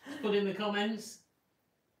them. Put in the comments.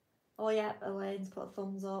 Oh yeah, Elaine's put a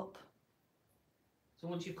thumbs up. So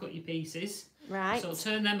once you've cut your pieces, right. So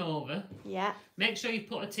turn them over. Yeah. Make sure you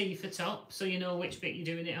put a T for top so you know which bit you're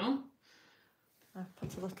doing it on. I've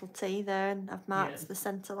put a little T there and I've marked the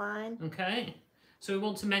centre line. Okay. So we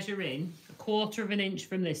want to measure in 1/4 inch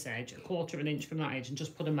from this edge, 1/4 inch from that edge, and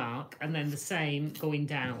just put a mark, and then the same going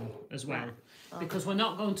down as well. Okay. Because we're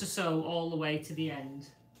not going to sew all the way to the end.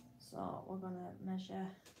 So we're going to measure.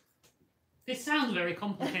 This sounds very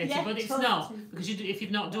complicated, but it's not, because if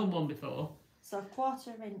you've not done one before. So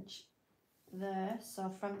 1/4 inch there, so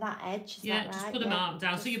from that edge, is that right? Just put a mark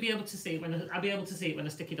down, so you'll be able to see it when I'll be able to see it when I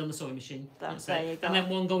stick it on the sewing machine. That's there you go. And then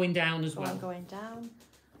one going down as well. One going down.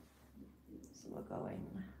 So we're going,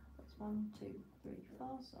 that's 1, 2, 3,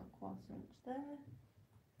 4, so 1/4 inch there.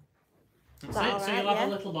 That's it. Right, so you'll have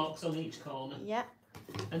a little box on each corner. Yeah.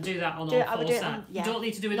 And do that on all 4 sides. You don't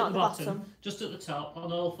need to do it at the bottom, just at the top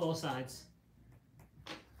on all 4 sides.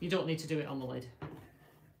 You don't need to do it on the lid.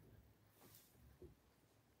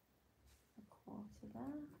 A 1/4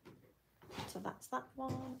 there. So that's that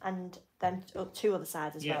one. And then 2 other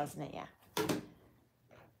sides as well, isn't it? Yeah.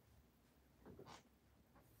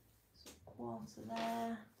 So 1/4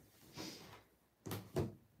 there.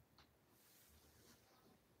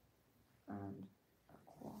 And a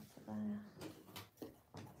 1/4 there.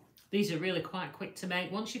 These are really quite quick to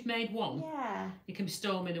make. Once you've made one, you can be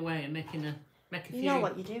storming away and make a few. You know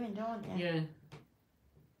what you're doing, don't you? Yeah.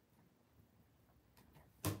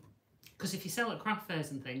 Because if you sell at craft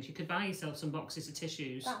fairs and things, you could buy yourself some boxes of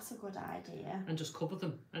tissues. That's a good idea. And just cover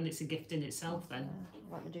them, and it's a gift in itself then.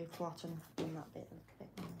 Let me do 1/4 on that bit a bit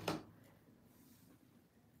more.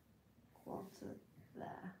 1/4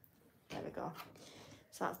 there. There we go.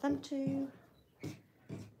 So that's them 2.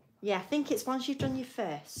 Yeah, I think it's once you've done your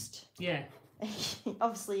first. Yeah.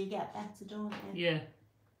 Obviously, you get better, don't you? Yeah.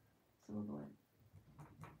 So we're going.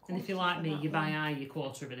 And if you're like me, you buy your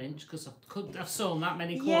 1/4 inch, because I've sewn that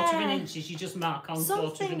many 1/4 inches. You just mark on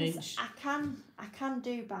 1/4 inch. I can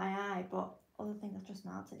do by eye, but other things I've just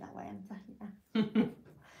marked it that way. And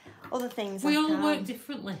other things we all work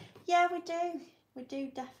differently. Yeah, we do. We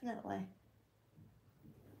do definitely.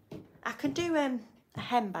 I can do a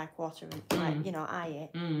hem by 1/4 inch, like, you know, eye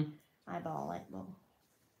it, eyeball it. But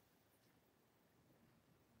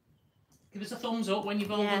give us a thumbs up when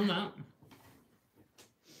you've all done that.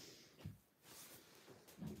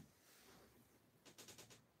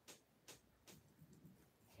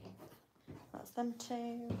 That's them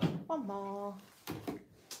 2. One more.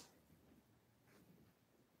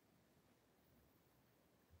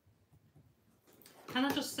 Can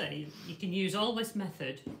I just say, you can use all this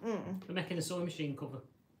method for making a sewing machine cover.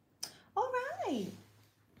 All right.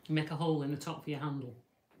 You make a hole in the top for your handle.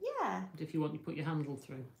 Yeah. If you want, you put your handle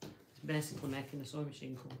through. It's basically making a sewing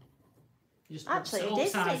machine cover. You just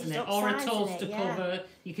upsizing it, or a toaster cover.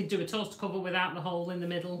 You could do a toaster cover without the hole in the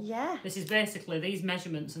middle. Yeah. This is basically these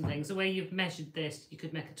measurements and things. The way you've measured this, you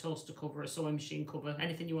could make a toaster cover, a sewing machine cover,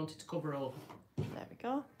 anything you wanted to cover over. There we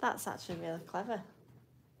go. That's actually really clever.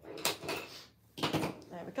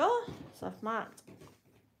 There we go. So I've marked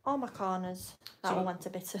all my corners. That one went a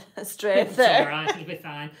bit astray It's there. alright, it'll be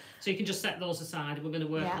fine. So you can just set those aside. We're going to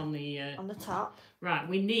work on the top. Right,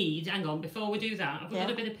 we need, hang on, before we do that, have we got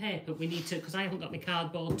a bit of paper? We need to, because I haven't got my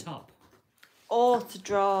cardboard top. Oh, to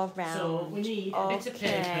draw around. So we need a bit of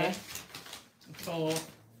paper for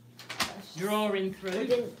drawing through. We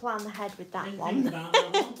didn't plan ahead with that one.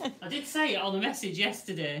 I did say it on a message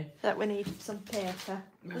yesterday. That we need some paper.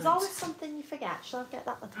 Right. There's always something you forget. Shall I get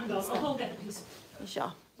that little piece? I'll go get a piece. You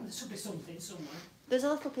sure? There should be something somewhere. There's a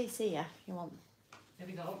little piece here if you want. There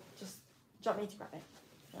we go. Just, do you want me to grab it?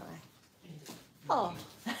 Oh.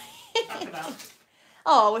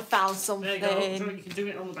 Oh, we found something. There you go. You can do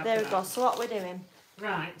it on the back. There we go. So what we're doing?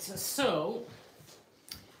 Right. So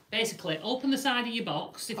basically, open the side of your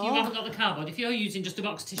box. If you haven't got the cardboard, if you're using just a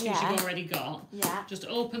box of tissues you've already got, just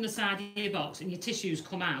open the side of your box and your tissues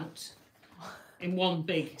come out in one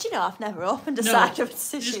big. Do you know I've never opened a side of a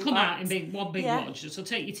tissue just come out in one big wodge. So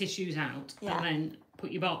take your tissues out and then put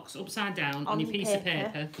your box upside down on your piece of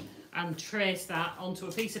paper and trace that onto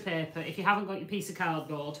a piece of paper. If you haven't got your piece of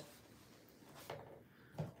cardboard.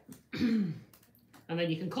 And then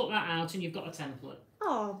you can cut that out and you've got a template.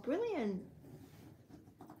 Oh, brilliant.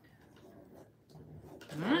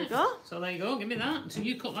 Right. There you go. So there you go, give me that. So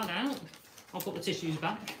you cut that out. I'll put the tissues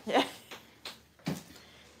back. Yeah.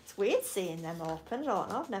 It's weird seeing them open. I don't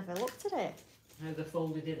know, I've never looked at it. How they're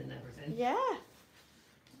folded in and everything. Yeah. I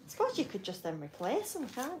suppose you could just then replace them,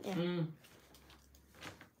 can't you? Mm.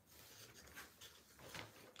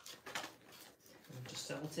 Just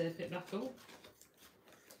sellotape it back up.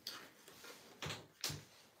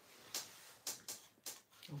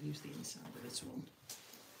 I'll use the inside of this one.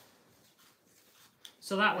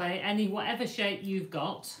 So that way, whatever shape you've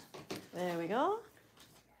got. There we go.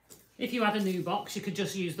 If you had a new box, you could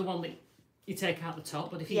just use the one that you take out the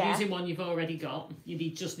top. But if you're using one you've already got, you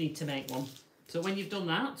just need to make one. So when you've done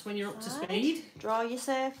that, when you're up to speed, draw your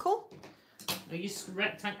circle. Or your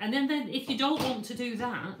rectangle. And then if you don't want to do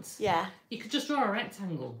that, you could just draw a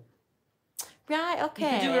rectangle. Right, okay. You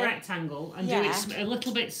can do a rectangle and do it a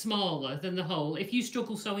little bit smaller than the hole. If you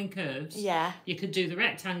struggle sewing curves, you could do the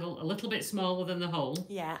rectangle a little bit smaller than the hole.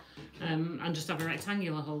 Yeah. And just have a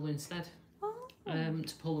rectangular hole instead. Oh.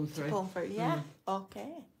 To pull them through.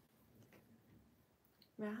 Okay.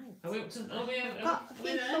 Right. Are we up to? I've got a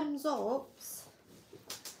few thumbs ups.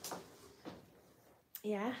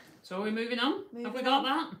 Yeah. So are we moving on? Have we got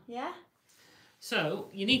that? Yeah. So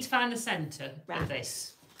you need to find the centre of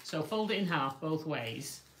this. So fold it in half both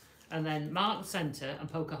ways and then mark the centre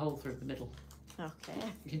and poke a hole through the middle. Okay.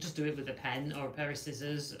 You can just do it with a pen or a pair of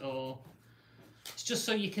scissors, or it's just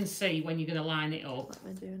so you can see when you're going to line it up. Let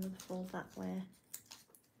me do another fold that way.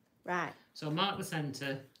 Right. So mark the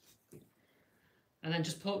centre and then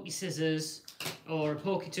just poke your scissors or a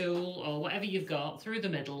pokey tool or whatever you've got through the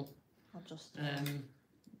middle. I'll just...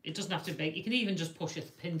 it doesn't have to be. You can even just push a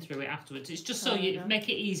pin through it afterwards. It's just so you make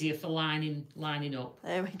it easier for lining up.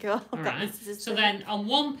 There we go. All right. So then on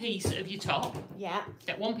one piece of your top,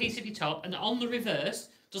 get one piece of your top, and on the reverse,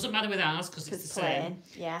 doesn't matter with ours because it's the same.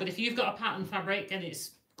 Yeah. But if you've got a pattern fabric and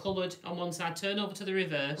it's coloured on one side, turn over to the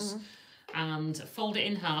reverse and fold it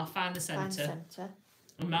in half. Find the centre.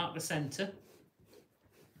 And mark the centre.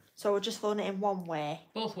 So we're just folding it in one way.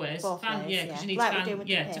 Both ways. Yeah, because you need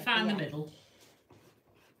to find the middle.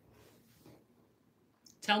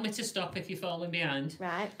 Tell me to stop if you're falling behind.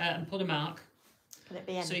 Right. And put a mark. Can it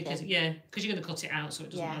be anything? So because you're going to cut it out, so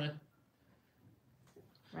it doesn't matter.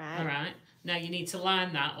 Right. All right. Now you need to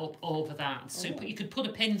line that up over that. So you could put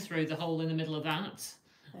a pin through the hole in the middle of that.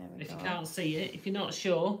 If you can't see it, if you're not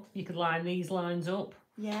sure, you could line these lines up.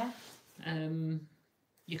 Yeah.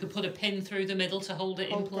 You could put a pin through the middle to hold it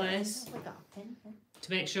in place. We got a pin.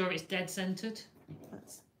 To make sure it's dead centred.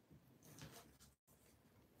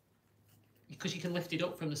 Because you can lift it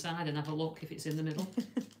up from the side and have a look if it's in the middle.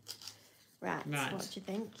 Right. So what do you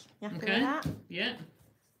think? You happy with that? Yeah.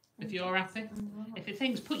 If you're happy. If it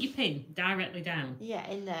thinks, put your pin directly down. Yeah,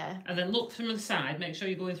 in there. And then look from the side. Make sure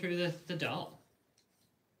you're going through the dot.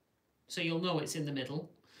 So you'll know it's in the middle.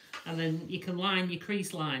 And then you can line your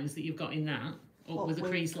crease lines that you've got in that up with the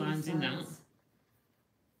crease lines in that.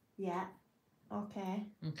 Yeah. Okay.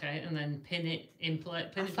 Okay, and then pin it in place.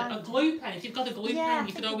 A glue pen. If you've got a glue pen,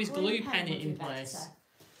 you could always glue pen it in place.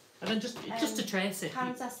 And then just to trace it.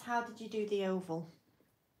 Karen's asked, how did you do the oval?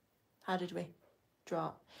 How did we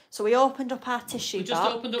draw? So we opened up our tissue box. We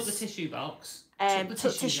just opened up the tissue box.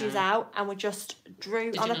 Took tissues out and we just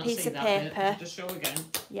drew on a piece of paper. Just show again.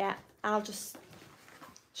 Yeah,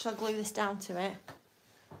 shall I glue this down to it?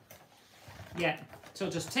 Yeah, so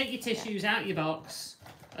just take your tissues out your box,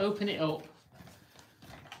 open it up,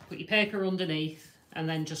 put your paper underneath, and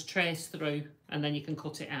then just trace through, and then you can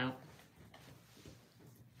cut it out.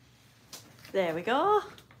 There we go.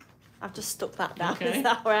 I've just stuck that down. Okay. Is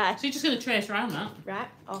that right? So you're just going to trace around that. Right,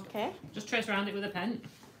 okay. Just trace around it with a pen.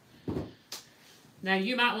 Now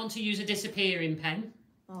you might want to use a disappearing pen.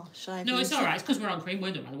 Oh, should I? No, it's all right. It's because we're on cream.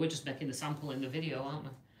 We don't matter. We're just making the sample in the video, aren't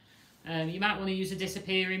we? You might want to use a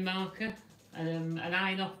disappearing marker, an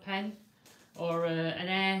iron-off pen, or an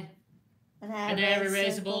air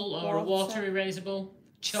erasable, or a water erasable.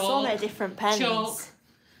 Chalk. So many different pens. Chalk.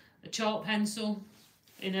 A chalk pencil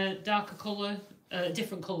in a darker colour, a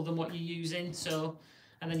different colour than what you're using. So,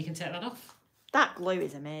 and then you can take that off. That glue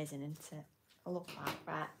is amazing, isn't it? I love that.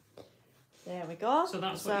 Right. There we go. So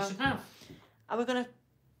that's what you should have. Are we gonna?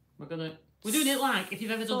 We're doing it like if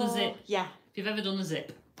you've ever done a zip. Yeah. If you've ever done a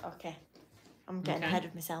zip. Okay. I'm getting ahead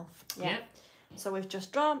of myself. Yeah. Yep. So we've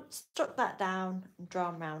just stuck that down and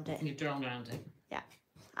drawn round it. And you've drawn round it. Yeah.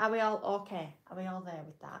 Are we all okay? Are we all there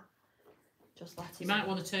with that? Just let us. You might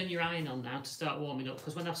want to turn your iron on now to start warming up,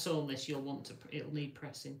 because when I've sewn this, it'll need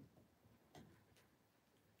pressing.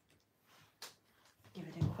 Give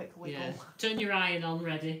it a quick wiggle. Yeah. Turn your iron on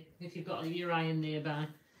ready if you've got your iron nearby.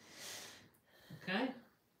 Okay.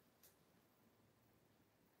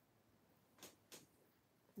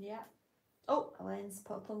 Yeah. Oh, Elaine's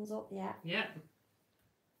put a thumbs up. Yeah. Yeah.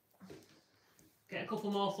 Get a couple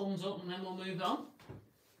more thumbs up and then we'll move on.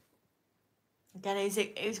 Again,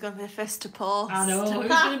 who's going to be the first to post? I know. Who's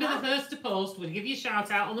going to be the first to post? We'll give you a shout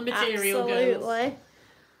out on the material, Absolutely. girls.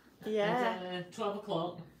 Yeah. At 12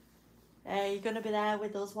 o'clock. You're going to be there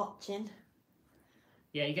with us watching.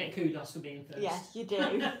 Yeah, you get kudos for being first. Yes, you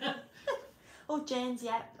do. Oh, Jane's,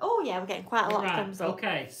 yeah. Oh, yeah, we're getting quite a lot of thumbs up.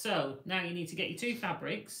 Okay, so now you need to get your two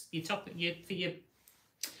fabrics, and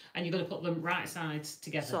you're going to put them right sides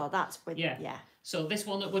together. So that's with, yeah. So this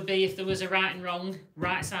one that would be if there was a right and wrong,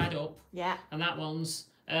 right side up. Yeah. And that one's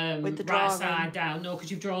with the right side down. No, because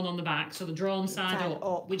you've drawn on the back. So the drawn side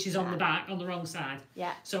up, which is on yeah. the back, on the wrong side.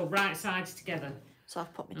 Yeah. So right sides together. So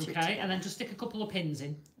I've put my two together. Okay, and then just stick a couple of pins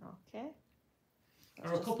in. Okay.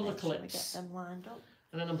 Or a couple of clips. We get them lined up.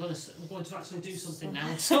 And then I'm going to actually do something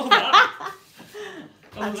now. So that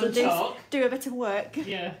do a bit of work.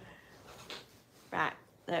 Yeah. Right,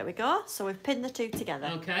 there we go. So we've pinned the two together.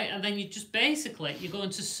 Okay, and then you just basically, you're going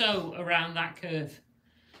to sew around that curve.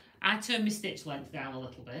 I turn my stitch length down a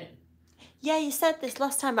little bit. Yeah, you said this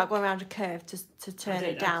last time about going around a curve to turn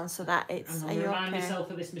it down so that it's... And I'll remind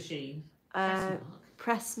myself of this machine.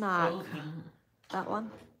 Press mark. Oh, that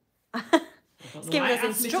one. It's giving us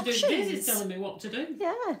instructions. It's telling me what to do.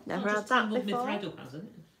 Yeah, never had that before. My thread up, hasn't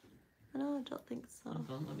it? No, I don't think so.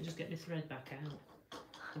 Hold on, let me just get my thread back out.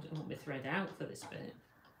 I don't want my thread out for this bit.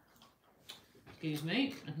 Excuse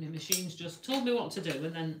me, and my machine's just told me what to do,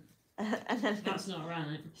 and then that's not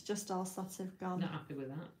right. It's just all sort of gone. Not happy with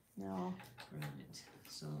that. No. Right,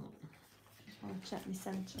 so I want to check my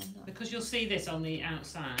centre on that. Because you'll see this on the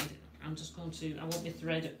outside, I'm just going to. I want my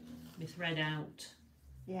thread out.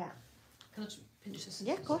 Yeah. Can I just pinch this?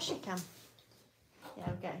 Yeah, of course you can. Yeah,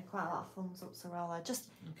 we're getting quite a lot of thumbs up, so we're all there. Just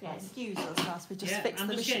yeah, excuse us whilst we just fix the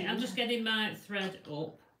machine. I'm just getting my thread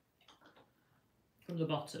up from the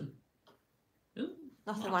bottom. Ooh,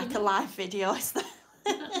 nothing like a live video, is there?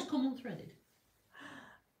 Did that just come unthreaded?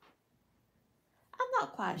 I'm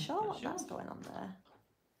not quite sure what that's going on there.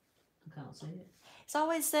 I can't see it. It's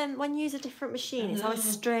always when you use a different machine, it's always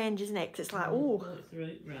strange, isn't it? Because it's like, oh,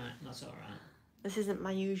 right, that's all right. This isn't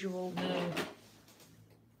my usual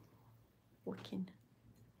working.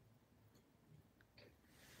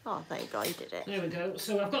 Oh, there you go, you did it. There we go.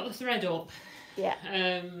 So I've got the thread up. Yeah.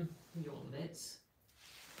 You want the bits.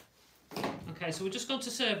 Okay, so we're just going to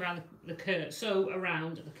sew around the curve. So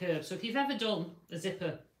around the curve. So if you've ever done a zip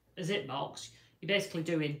box, you're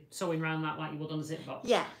basically sewing around that like you would on a zip box.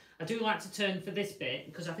 Yeah. I do like to turn for this bit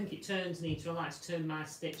because I think it turns neater. I like to turn my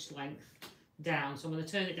stitch length down, so I'm going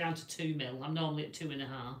to turn it down to 2 mil. I'm normally at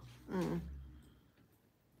 2.5.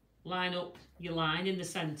 Line up your line in the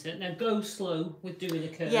centre. Now go slow with doing a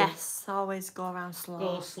curve. Yes, always go around slow.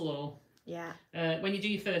 Go slow. Yeah. When you do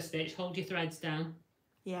your first stitch, hold your threads down.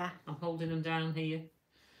 Yeah. I'm holding them down here.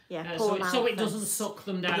 Yeah. So it doesn't suck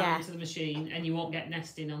them down into the machine, and you won't get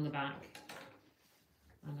nesting on the back.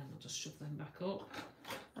 And then I'll just shove them back up.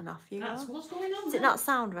 And off you That's go. What's going on? Does it not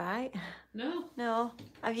sound right? No. No.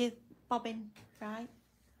 Have you bobbing right?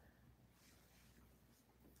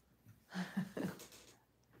 I'm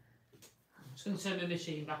just going to turn my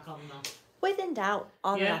machine back on now. With in doubt,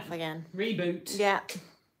 on and off again. Reboot. Yeah.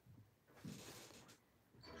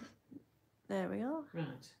 There we go. Right,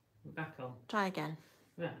 we're back on. Try again.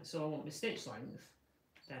 Right, so I want my stitch length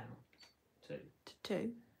down to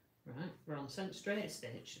 2. Right, we're on straight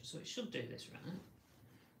stitch, so it should do this right.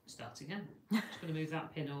 Start again. I'm just going to move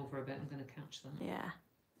that pin over a bit. I'm going to catch that. Yeah.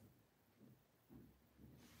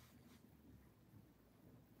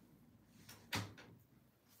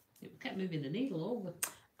 It kept moving the needle over.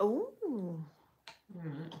 Oh.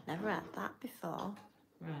 Right. Never had that before.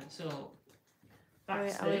 Right, so back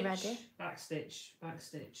stitch, are we ready? Back stitch, back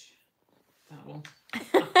stitch. That one.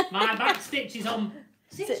 My back stitch is on.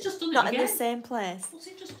 See, it's just done it not again. In the same place. What's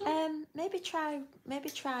it just done? Maybe try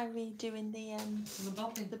redoing the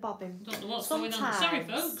bobbin. The bobbin. Don't know what's going on. Sorry,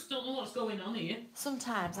 folks. Don't know what's going on here.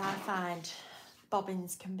 Sometimes I find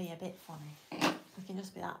bobbins can be a bit funny. They can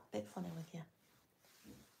just be that bit funny with you.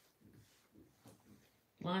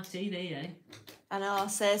 Live TV, eh? I know.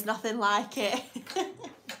 Says nothing like it.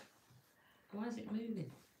 Why is it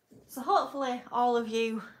moving? So hopefully all of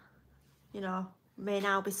you, you know, may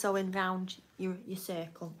now be sewing round your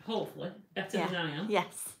circle. Hopefully. Better than I am.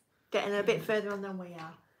 Yes. Getting a bit further on than we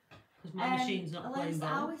are. Because my machine's not playing ball.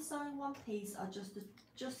 Are we sewing one piece or just the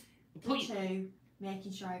two,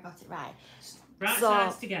 making sure I got it right? Right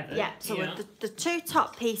sides together. Yeah, so with the two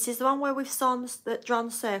top pieces, the one where we've drawn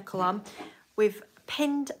the circle on, we've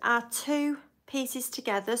pinned our two pieces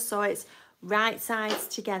together, so it's right sides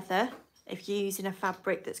together if you're using a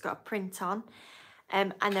fabric that's got a print on.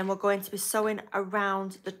 And then we're going to be sewing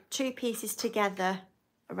around the two pieces together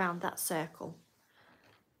around that circle.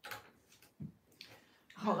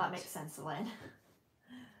 I hope that makes sense, Elaine.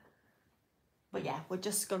 But yeah, we're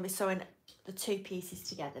just going to be sewing the two pieces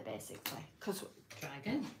together basically. Because try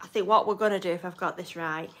again. I think what we're going to do, if I've got this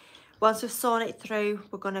right, once we've sewn it through,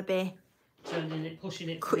 we're going to be turning it, pushing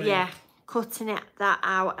it through. Yeah, cutting that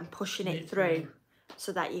out and pushing it through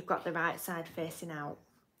so that you've got the right side facing out.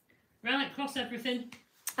 Right, cross everything.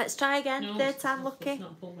 Let's try again. No, Third time lucky.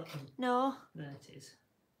 Not pull that one. No. There it is.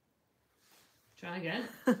 Try again.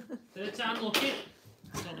 Third time lucky.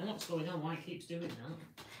 I don't know what's going on, why it keeps doing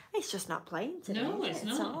that. It's just not playing today. No, it's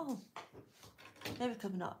not. At all. Maybe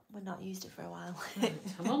because we've not used it for a while. Right,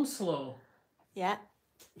 I'm on slow. Yeah.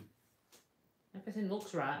 Everything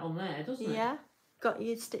looks right on there, doesn't it? Yeah. Got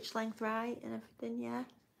your stitch length right and everything, yeah.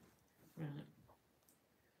 Right.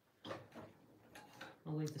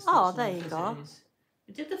 I'll leave the stitch there you go.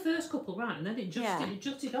 It did the first couple right and then it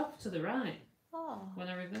jutted off to the right. Oh. When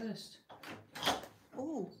I reversed.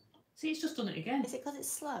 Oh. See, it's just done it again. Is it because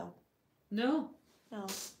it's slow? No. No.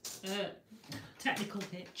 Technical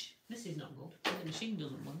pitch. This is not good. The machine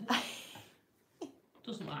doesn't want it.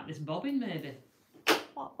 Doesn't like this bobbin, maybe.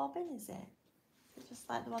 What bobbin is it? Is it just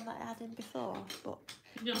like the one that I had in before? But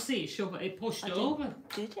did you not see it pushed over?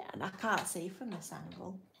 Did it? And I can't see from this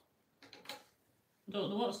angle. I don't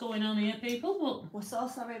know what's going on here, people, but we're so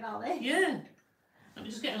sorry about this. Yeah. Let me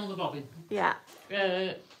just get another bobbin. Yeah.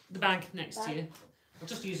 The bag next to you. I'll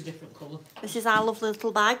just use a different colour. This is our lovely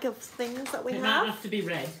little bag of things that we have. It might have to be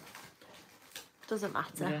red. Doesn't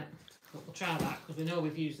matter. Yeah. But we'll try that because we know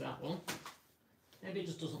we've used that one. Maybe it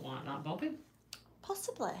just doesn't like that bobbin.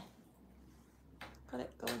 Possibly. Got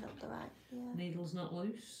it going up the right. Yeah. Needle's not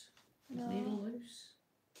loose. No. Is needle loose?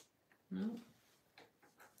 No.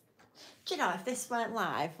 Do you know, if this went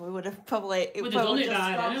live, we would have probably just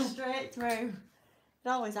gone straight through. It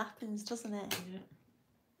always happens, doesn't it? Yeah.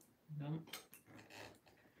 No.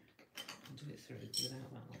 Do it through without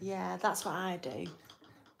that one. Yeah, that's what I do.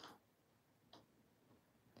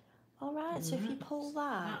 All right, so if you pull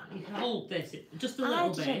that... You can hold this, just a little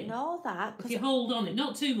bit. I didn't know that. If you hold on it,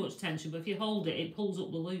 not too much tension, but if you hold it, it pulls up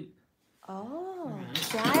the loop. Oh. Right.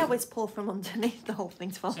 See, I always pull from underneath the whole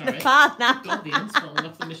thing's falling apart now. God, the end's falling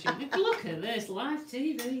off the machine. Look at this, live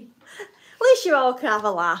TV. At least you all can have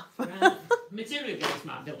a laugh. Right. Material goes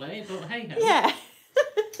might delay, but hey ho. Yeah.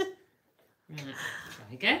 Right,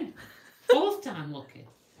 try again. Fourth time lucky.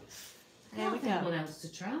 There we go. What else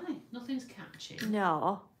to try? Nothing's catching.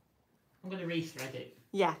 No. I'm going to rethread it.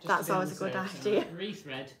 Yeah, that's always a good idea.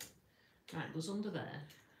 Rethread. Right, it goes under there.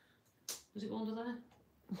 Does it go under there?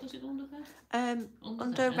 Does it go under there?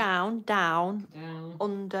 Under, round, down,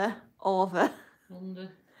 under, over. Under.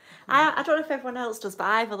 I don't know if everyone else does, but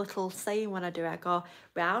I have a little saying when I do it. I go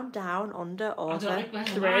round, down, under, over,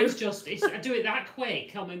 through. I do it that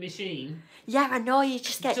quick on my machine. Yeah, I know, you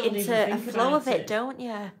just get into a flow of it, don't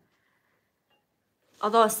you?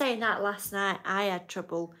 Although saying that last night, I had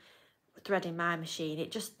trouble threading my machine.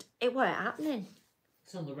 It weren't happening.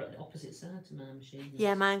 It's on the opposite side to my machine.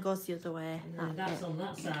 Yeah, mine goes the other way. Yeah, that's on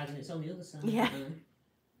that side and it's on the other side. Yeah.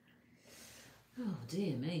 Oh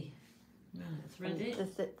dear me. Right, thread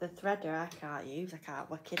it. The threader I can't use. I can't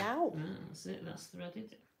work it out. Right, that's it. That's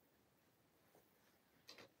threaded.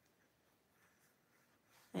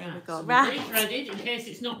 There we go. So right. Re-threaded in case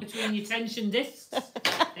it's not between your tension discs.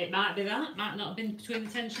 It might be that. Might not have been between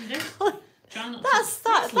the tension discs. Try not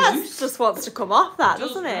That's just wants to come off, that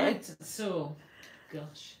doesn't it? Right. So,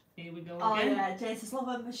 gosh, here we go again. Oh yeah, Jason's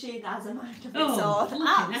loving machine has a mind of its own.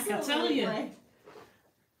 Absolutely. Heck, I tell you.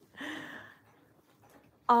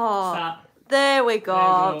 Oh, there we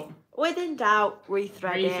go. Within doubt,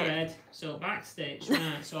 re-thread it. Re-thread. So back stitch.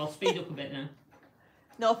 Right. So I'll speed up a bit now.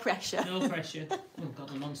 No pressure. No pressure. Oh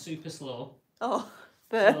God, I'm on super slow. Oh,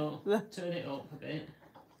 so turn it up a bit.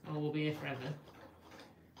 Oh, we'll be here forever.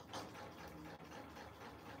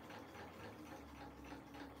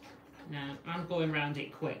 Now I'm going round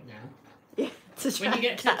it quick now. Yeah. When you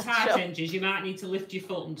get to the tight edges, you might need to lift your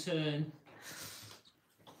foot and turn.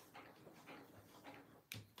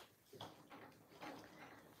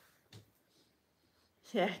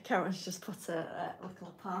 Yeah, Karen's just put a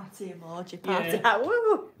little party emoji out.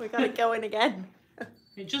 Woo! We got it going again.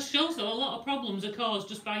 It just shows that a lot of problems are caused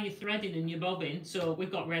just by your threading and your bobbin. So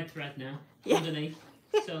we've got red thread now underneath.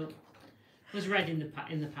 So there's red in the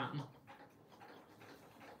pattern.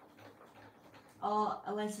 Oh,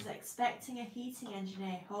 Alyssa's expecting a heating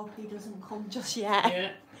engineer. Hope he doesn't come just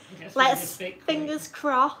yet. Yeah. Let's fingers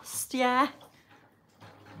crossed. Yeah.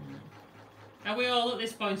 Are we all at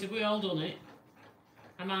this point? Have we all done it?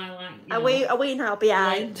 Am I like? Are we now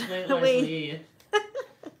behind? Are we?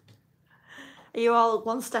 Are you all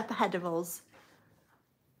one step ahead of us?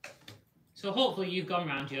 So hopefully you've gone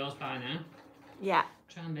round yours by now. Yeah.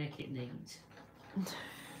 Try and make it neat.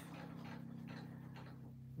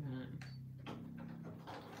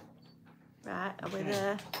 Right, are we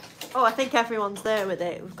there? Oh, I think everyone's there with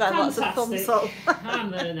it. We've got lots of thumbs up. I'm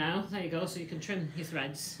there now. There you go, so you can trim your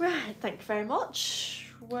threads. Right, thank you very much.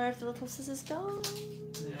 Where have the little scissors gone?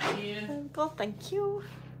 Here. Oh God, thank you.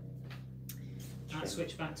 I'll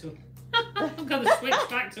switch back to... I'm going to switch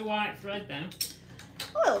back to white thread now.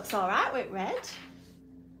 Oh, it looks alright with red.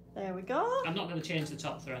 There we go. I'm not going to change the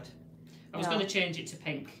top thread. I was going to change it to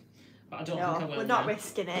pink, but I don't think I will. We're not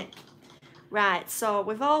risking it. Right, so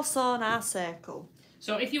we've all sewn our circle.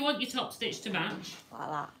 So if you want your top stitch to match, like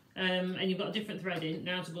that, and you've got a different thread in,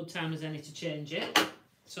 now's a good time as any to change it,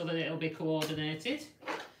 so that it'll be coordinated.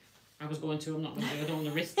 I'm not going to, I don't want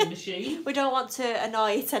to risk the machine. We don't want to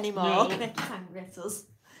annoy it anymore. No. Make it angry at us.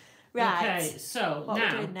 Right. Okay, so what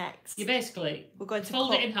now we're doing next? You basically we're going to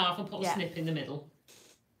fold it in half and put a snip in the middle.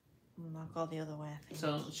 I'll go the other way, I think.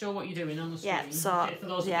 So show what you're doing on the screen. Yeah, so for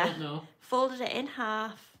those who don't know. Folded it in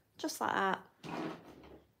half, just like that.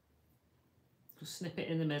 Just snip it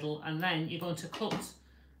in the middle, and then you're going to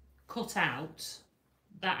cut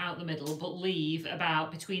out the middle, but leave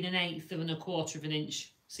about between 1/8 and 1/4 of an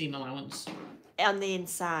inch seam allowance. On the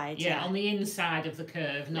inside. Yeah, on the inside of the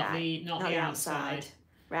curve, not the outside.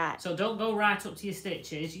 Right. So don't go right up to your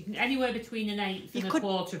stitches. You can anywhere between 1/8 and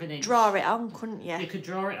 1/4 of an inch. Draw it on, couldn't you? You could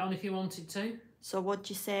draw it on if you wanted to. So what'd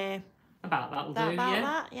you say? About that will do. About yeah.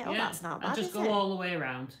 that? Yeah. Oh, that's not bad. And just go all the way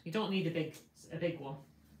around. You don't need a big one.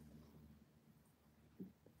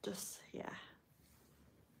 Just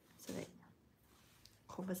so it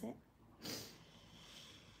covers it.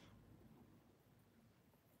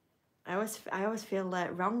 I always feel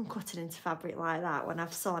wrong cutting into fabric like that when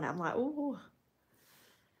I've sewn it. I'm like, ooh.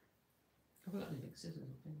 Have we got any big scissors?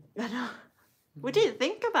 I know. We didn't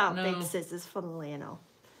think about big scissors, funnily enough.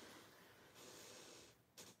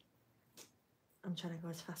 I'm trying to go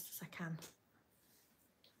as fast as I can.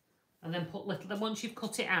 And then then once you've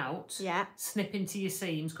cut it out, snip into your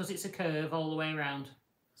seams because it's a curve all the way around.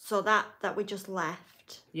 So that we just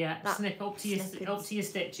left. Yeah, snip up to your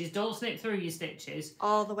stitches. Don't snip through your stitches.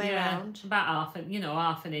 All the way around. About half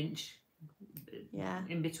an inch. Yeah.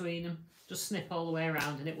 In between them. Just snip all the way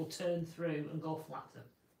around and it will turn through and go flatter.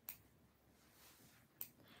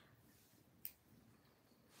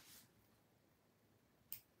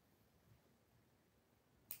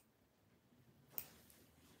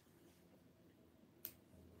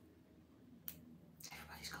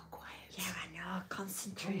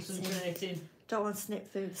 Concentrating. Don't want to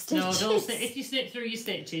snip through the stitches. No, don't snip. If you snip through your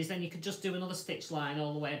stitches, then you could just do another stitch line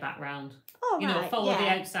all the way back round. Oh, right. Follow the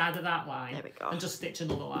outside of that line. There we go. And just stitch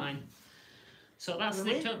another line. So that's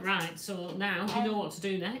snipped up right. So now you know what to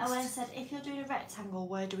do next. Ellen said, if you're doing a rectangle,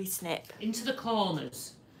 where do we snip? Into the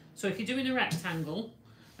corners. So if you're doing a rectangle,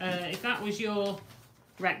 if that was your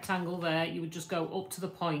rectangle there, you would just go up to the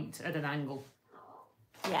point at an angle.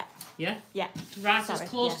 Yeah. Yeah? Yeah. Right, as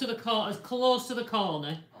close to the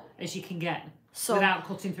corner as you can get, so without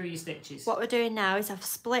cutting through your stitches. What we're doing now is I've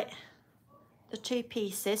split the two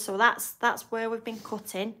pieces, so that's where we've been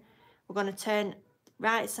cutting. We're going to turn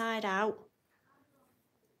right side out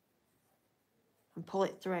and pull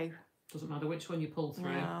it through. Doesn't matter which one you pull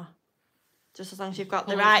through. No. Just as long as you've got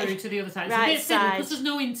pull the right through to the other side. Right it's a bit thin side. because there's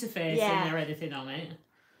no interfacing or anything on it.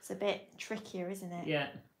 It's a bit trickier, isn't it? Yeah.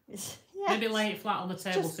 Yes. Maybe lay it flat on the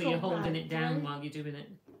table Just so you're go holding right it down through. while you're doing it.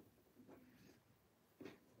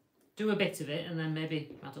 Do a bit of it and then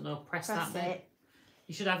maybe, I don't know, press that bit. It.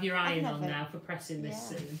 You should have your iron on now for pressing this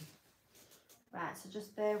soon. Right, so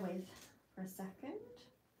just bear with for a second.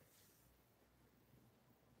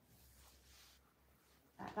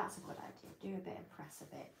 Right, that's a good idea. Do a bit and press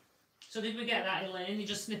a bit. So did we get that, Elaine? You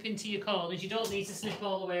just snip into your corners. You don't need to snip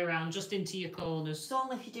all the way around, just into your corners. It's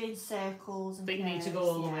only if you're doing circles and but you need to go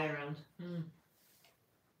all the way around.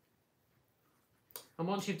 And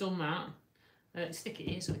once you've done that, stick it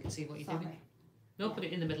here so they can see what you're doing. No, put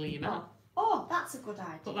it in the middle of your mat. Oh, that's a good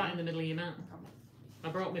idea. Put that in the middle of your mat. I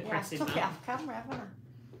brought my pressing mat. I took it off camera, haven't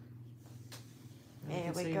I?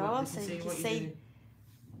 Here we go, so you can see.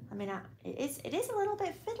 I mean, it is a little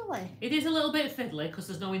bit fiddly. It is a little bit fiddly because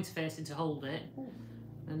there's no interfacing to hold it. Ooh.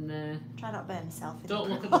 And try not to burn myself. Don't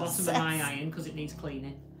look at the bottom of my iron because it needs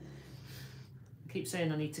cleaning. I keep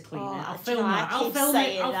saying I need to clean it. I'll film that. I'll film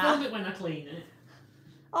it when I clean it.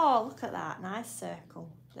 Oh, look at that nice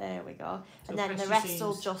circle. There we go. So and then the rest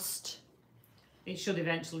will just. It should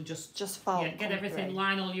eventually just fall. Yeah, get everything. Through.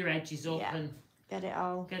 Line all your edges up and get it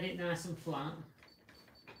all. Get it nice and flat.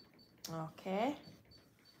 Okay.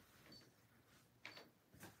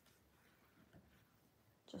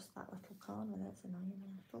 Just that little corner that's annoying me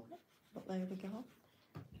a little bit. But there we go.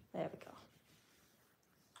 There we go.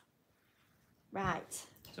 Right.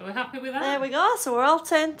 So we're happy with that? There we go. So we're all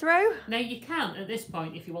turned through. Now you can, at this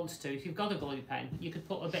point, if you wanted to, if you've got a glue pen, you could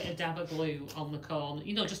put a bit of dab of glue on the corner,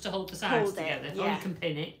 you know, just to hold the sides together. Or you can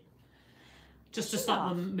pin it. Just to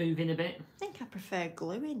stop them moving a bit. I think I prefer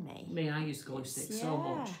gluing me. Me, I use glue sticks so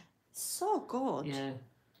much. So good. Yeah.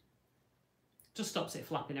 Just stops it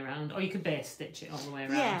flapping around. Or you can base stitch it all the way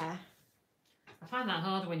around. Yeah. I find that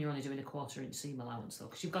harder when you're only doing a 1/4 inch seam allowance though,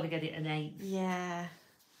 because you've got to get it an 1/8. Yeah.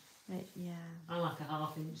 Yeah. I like a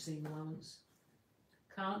 1/2 inch seam allowance.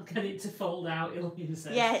 Can't get it to fold out, Elaine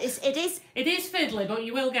says. Yeah, it is. It is fiddly, but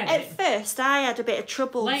you will get it. At first, I had a bit of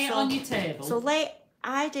trouble. Lay it on your table. So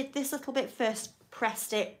I did this little bit first,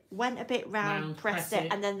 pressed it, went a bit round, pressed it,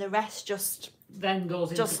 and then the rest just then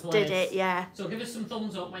goes into place. Just did it, yeah. So give us some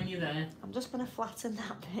thumbs up when you're there. I'm just going to flatten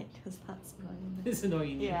that bit because that's annoying. It's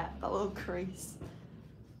annoying. Yeah, that little crease.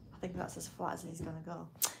 I think that's as flat as he's going to go.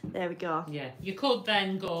 There we go. Yeah, you could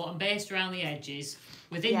then go and baste around the edges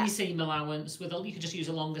within your seam allowance. You could just use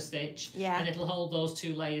a longer stitch. Yeah. And it'll hold those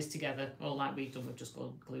two layers together. Or like we've done, we've just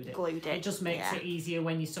glued it. Glued it. It just makes it easier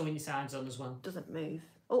when you're sewing your sides on as well. Doesn't move.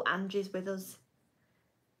 Oh, Angie's with us.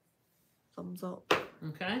 Thumbs up.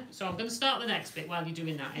 Okay, so I'm going to start the next bit while you're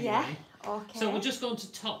doing that anyway. Yeah, okay. So we're just going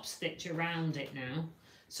to top stitch around it now.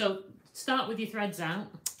 So start with your threads out.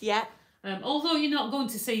 Yeah. Although you're not going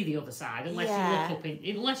to see the other side unless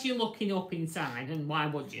you're looking up inside, and why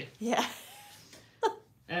would you? Yeah.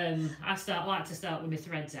 I like to start with my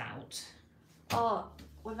threads out. Oh,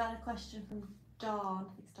 we've had a question from Dawn.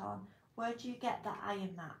 It's Dawn. Where do you get that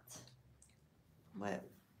iron mat?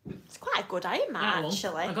 It's quite a good iron mat,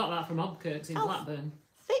 actually. I got that from Obkirk's in Blackburn.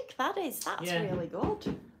 Thick that is. That's really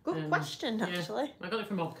good. Good question, actually. I got it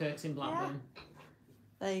from Obkirk's in Blackburn. Yeah.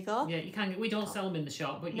 There you go. Yeah, you can. We don't sell them in the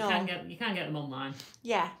shop, but you can get them online.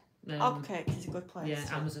 Yeah. Obkirk's is a good place.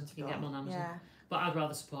 Yeah, Amazon. You can get them on Amazon. Yeah. But I'd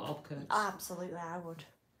rather support Obkirk's. Absolutely, I would.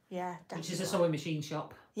 Yeah, definitely. Which is a sewing machine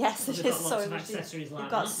shop. Yes, it is sewing machine. Accessories like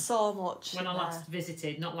They've got so much. When I last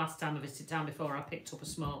visited, not last time I visited, time before, I picked up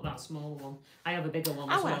that small one. I have a bigger one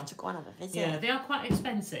as well. I will have to go and have a visit. Yeah, they are quite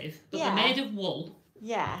expensive, but they're made of wool.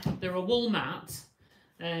 Yeah. They're a wool mat.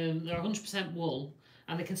 They're 100% wool.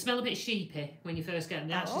 And they can smell a bit sheepy when you first get them.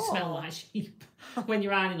 They actually smell like sheep when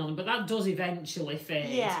you're ironing on them, but that does eventually fade.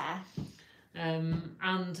 Yeah.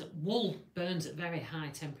 And wool burns at very high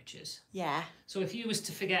temperatures. Yeah. So if you was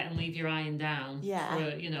to forget and leave your iron down, for,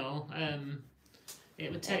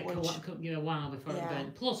 it would take a while before it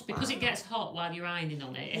burned. Plus, because it gets hot while you're ironing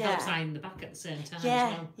on it, it helps iron the back at the same time as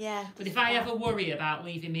well. Yeah. But if I ever worry about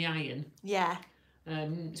leaving my iron,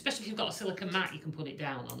 especially if you've got a silicone mat, you can put it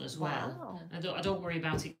down on as well. I don't worry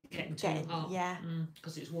about it getting too hot. Yeah.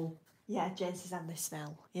 Because it's wool. Yeah, Jane says, and they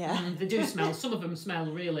smell. Yeah. They do smell. Some of them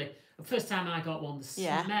smell really. The first time I got one, the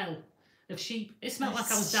smell of sheep. It smelled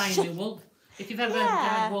like I was dyeing my wool. If you've ever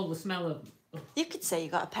dyed wool, the smell of... You could say you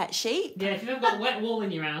got a pet sheep. Yeah, if you've ever got wet wool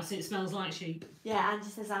in your house, it smells like sheep. Yeah, Angie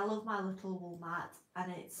says, I love my little wool mat,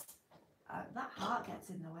 and it's... that heart gets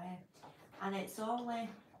in the way. And it's only...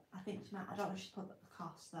 I think I don't know if she's put the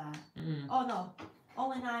cost there. Oh no,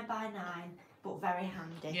 only 9 by 9. but very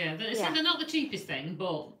handy. Yeah, they're not the cheapest thing,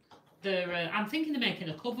 but they're. I'm thinking of making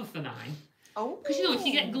a cover for mine. Oh. Because you know, if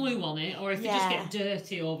you get glue on it, or if they just get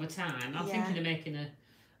dirty over time, I'm thinking of making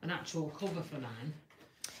an actual cover for mine.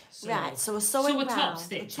 So, right, so we're sewing round. Top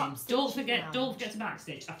stitching. Don't forget to back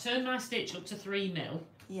stitch. I've turned my stitch up to 3mm.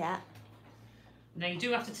 Yeah. Now you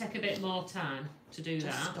do have to take a bit more time to do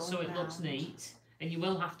that, so it looks neat, and you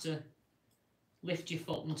will have to lift your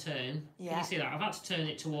foot and turn. Yeah. Can you see that? I've had to turn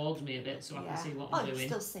it towards me a bit so I can see what I'm doing. You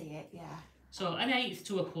still see it, yeah. So 1/8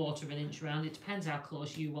 to 1/4 of an inch round. It depends how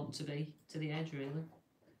close you want to be to the edge, really.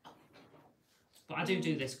 But I do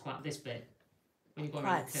this bit when you go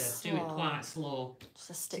around the curve. Slow. Do it quite slow just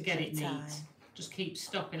a stitch to get it neat. time. Just keep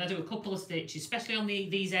stopping. I do a couple of stitches, especially on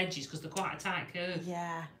these edges because they're quite a tight curve.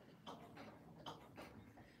 Yeah.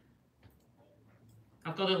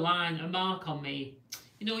 I've got a mark on me.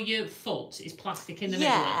 You know, your foot is plastic in the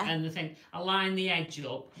middle and the thing. I line the edge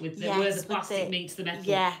up with where the plastic meets the metal.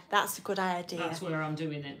 Yeah, that's a good idea. That's where I'm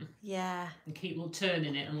doing it. Yeah. And keep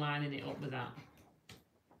turning it and lining it up with that.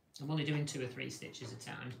 I'm only doing 2 or 3 stitches a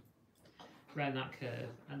time around that curve.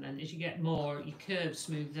 And then as you get more, your curve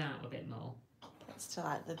smooths out a bit more. Gets to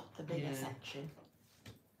like the bigger section.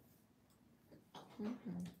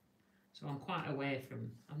 So I'm quite away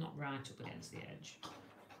from, I'm not right up against the edge.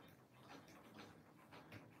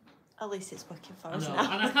 At least it's working for us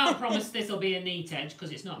now. And I can't promise this will be a neat edge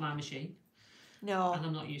because it's not my machine. No. And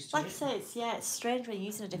I'm not used to it. Like I say, it's strange when you're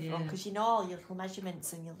using a different one because you know all your little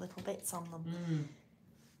measurements and your little bits on them.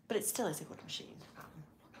 But it still is a good machine.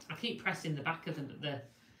 I keep pressing the back of the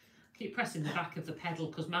back of the pedal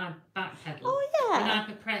because my back pedal. Oh yeah.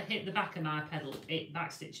 When I hit the back of my pedal, it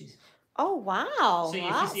back stitches. Oh wow.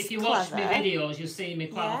 So if you watch my videos, you'll see me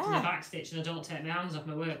quite often the back stitch, and I don't take my hands off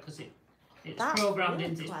my work because it's programmed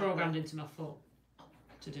into my foot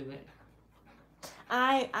to do it.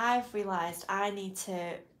 I've realised I need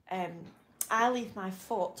to I leave my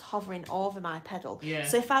foot hovering over my pedal. Yeah.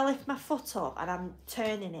 So if I lift my foot up and I'm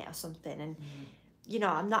turning it or something and you know,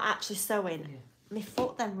 I'm not actually sewing, my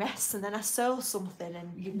foot then rests and then I sew something.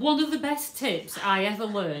 And one of the best tips I ever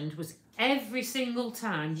learned was every single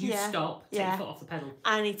time you stop, take your foot off the pedal.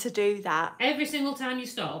 I need to do that. Every single time you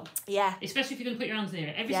stop. Yeah. Especially if you're going to put your hands near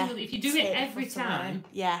it. If you do it every time,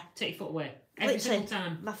 take your foot away. Every single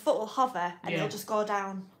time. My foot will hover and it'll just go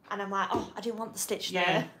down and I'm like, oh, I didn't want the stitch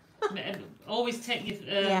there. Always take your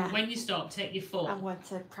when you stop, take your foot I'm going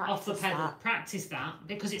to practice off the pedal. That. Practice that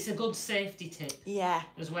because it's a good safety tip. Yeah.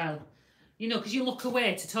 As well. You know, because you look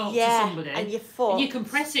away to talk to somebody, and your foot, and you can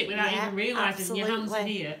press it without even realising your hands are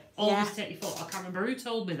here. Always take your foot. I can't remember who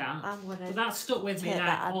told me that, but that stuck with me.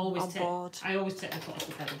 I always take my foot off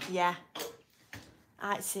the pedal. Yeah.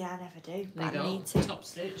 I never do. There you go. Need to. Top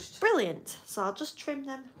stitched. Brilliant. So I'll just trim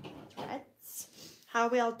them threads. How are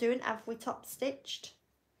we all doing? Have we top stitched?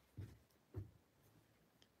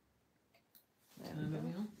 There we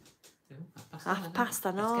go. Half past,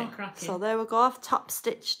 I know. So there we go. I've top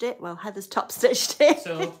stitched it. Well, Heather's top stitched it.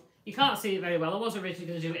 So you can't see it very well. I was originally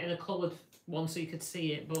going to do it in a coloured one so you could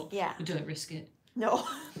see it, but we don't risk it. No,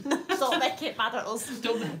 don't make it mad at us.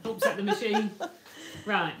 Don't upset the machine.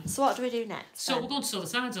 Right. So what do we do next? So we're going to sew the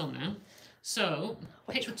sides on now. So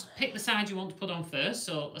pick the side you want to put on first.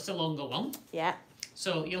 So it's a longer one. Yeah.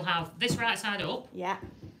 So you'll have this right side up. Yeah.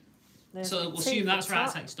 So we'll assume that's right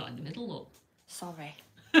side. It's not in the middle, look. Sorry.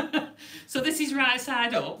 So this is right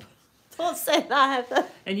side up. Don't say that, Heather.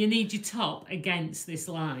 And you need your top against this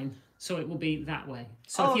line. So it will be that way.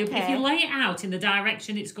 So if you lay it out in the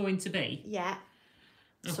direction it's going to be. Yeah.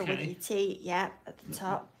 Okay. So with your T, at the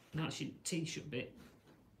top. That's your T-shirt bit.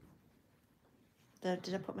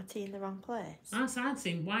 Did I put my T in the wrong place? Our sides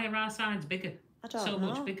why are our sides bigger? I don't know.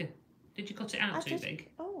 Much bigger. Did you cut it out too big?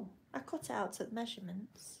 Oh, I cut it out to the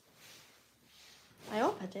measurements. I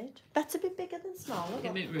hope I did. Better be bigger than smaller.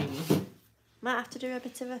 Give me a ruler. Might have to do a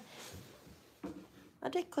bit of a... I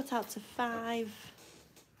did cut out to 5...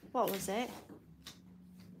 What was it?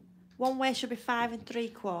 One way should be 5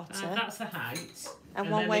 3/4. That's the height.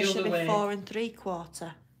 And one way should be 4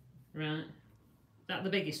 3/4. Right. That the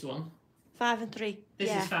biggest one? 5 3.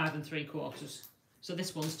 This is 5 3/4. So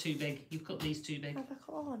this one's too big. You've cut these too big.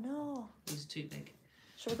 Oh no. These are too big.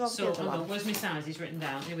 Shall we go for the other one? Where's my sizes written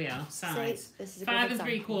down? Here we are. Size. This is 5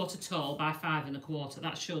 3/4 tall by 5 1/4.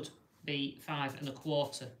 That should be 5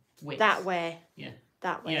 1/4 width. That way. Yeah.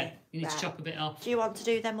 That way. Yeah. You need to chop a bit off. Do you want to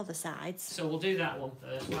do them other sides? So we'll do that one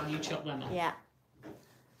first while you chop them off. Yeah.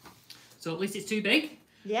 So at least it's too big.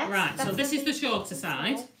 Yes. Right. So this is the shorter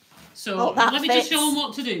side. So let me just show them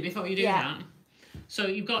what to do before you do that. So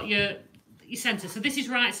you've got your centre. So this is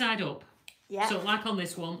right side up. Yeah. So like on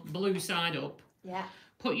this one, blue side up. Yeah.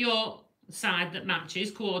 Put your side that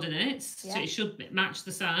matches coordinates, so it should match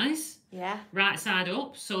the size. Yeah. Right side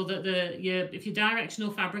up, so that if your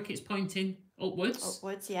directional fabric, it's pointing upwards.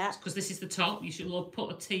 Upwards, yeah. Because this is the top, you should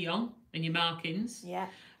put a T on in your markings. Yeah.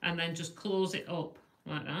 And then just close it up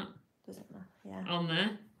like that. Doesn't matter, yeah. On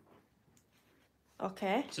there.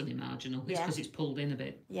 Okay. It's only marginal. It's because it's pulled in a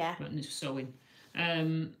bit. Yeah. When it's sewing.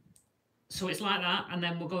 So it's like that, and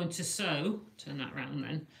then we're going to sew, turn that round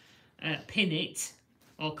then, pin it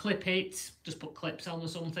or clip it, just put clips on or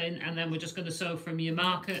something, and then we're just going to sew from your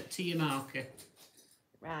marker to your marker.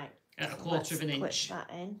 Right. At a quarter of an inch. Clip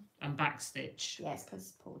that in. And back stitch. Yes, because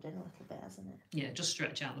it's pulled in a little bit, hasn't it? Yeah, just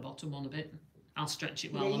stretch out the bottom one a bit. I'll stretch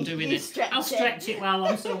it while I'm doing it. I'll stretch it while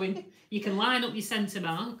I'm sewing. You can line up your centre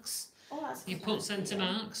marks. Oh, that's You put centre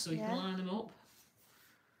marks so you can line them up.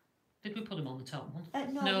 Did we put them on the top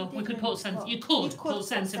one? No, we could put centre. You could put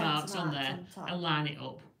centre marks on there and line it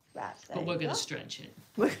up. Right, but we're going to stretch it.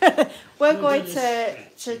 We're going to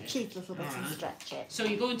cheat a little bit and stretch it. So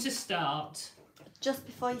you're going to start. Just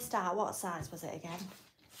before you start, what size was it again?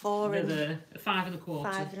 4 and 5 1/4.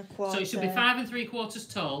 5 1/4. So it should be 5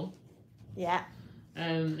 3/4 tall. Yeah.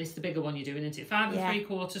 This is the bigger one you're doing, isn't it? 5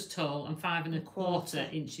 3/4 tall and 5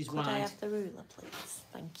 1/4 inches wide. Could I have the ruler, please?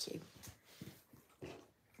 Thank you.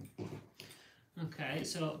 Okay,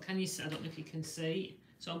 so can you see? I don't know if you can see.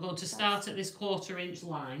 So I'm going to start at this 1/4 inch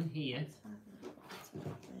line here.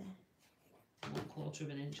 1/4 of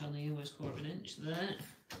an inch on here. Where's 1/4 of an inch? There.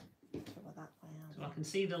 So I can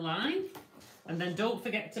see the line. And then don't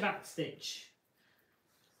forget to backstitch.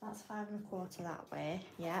 That's 5 1/4 that way.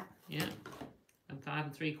 Yeah. Yeah. And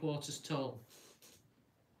 5 3/4 tall.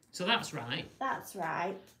 So that's right. That's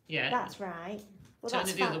right. Yeah. That's right. Well, turn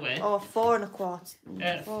it the other way. Or 4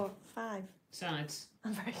 1/4. 4, 5. Sides.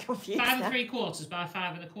 I'm very confused. 5 3/4 by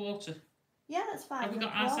 5 1/4. Yeah, that's 5 Have we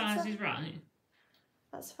got our sizes right?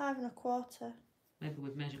 That's 5 1/4. Maybe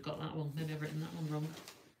we've got that one. Maybe I've written that one wrong.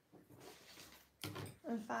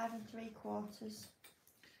 And 5 3/4.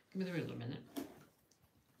 Give me the ruler a minute.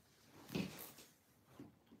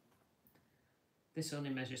 This only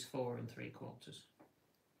measures 4 3/4.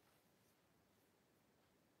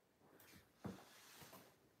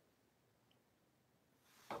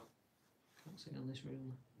 Can't see on this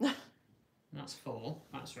ruler. That's 4.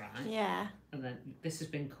 That's right. Yeah. And then this has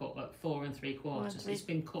been cut at 4 3/4. It's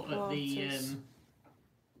been cut at the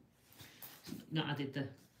not added the.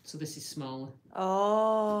 So this is smaller.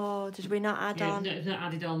 Oh, did we not add on? Yeah, not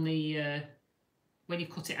added on the when you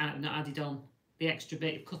cut it out. Not added on the extra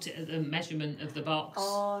bit. Cut it at the measurement of the box.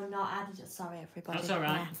 Oh, not added. Sorry, everybody. That's all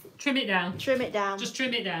right. Yeah. Trim it down. Trim it down. Just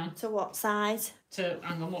trim it down. To what size? To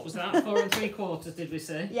hang on. What was that? 4 3/4. Did we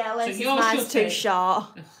say? Yeah, Lacey's mine's too short.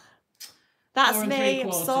 That's me.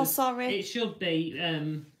 I'm so sorry. It should be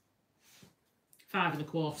 5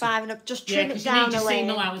 1/4. 5 just trim it down a little. seam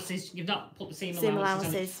allowances. You've not put the seam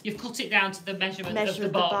allowances on. You've cut it down to the measurement of the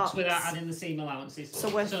box without adding the seam allowances. So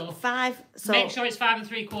we're 5. So make sure it's 5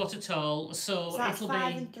 3/4 tall. So that's it'll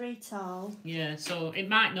 5 be and 3 tall. Yeah. So it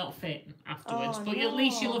might not fit afterwards, but at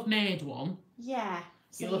least you'll have made one. Yeah.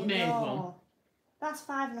 So you'll have made one. That's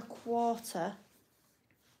 5 1/4.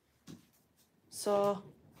 So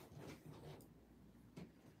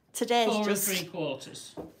today's 4 just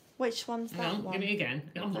 3/4. Which one's that one? Give me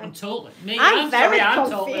again. I'm I'm totally. I'm very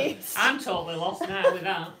confused. I'm totally lost now with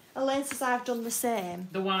that. Elaine says I've done the same.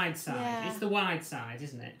 The wide side. Yeah. It's the wide side,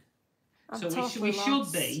 isn't it? I'm so totally we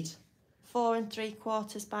should be 4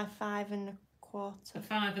 3/4 by 5 1/4.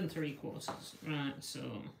 5 3/4. Right.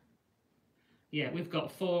 So yeah, we've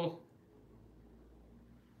got 4.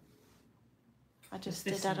 I just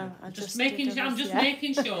this did that. side. I'm just making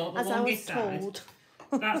sure the as I was longest told.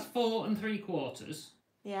 side. That's 4 3/4.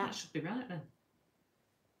 Yeah. That should be right then.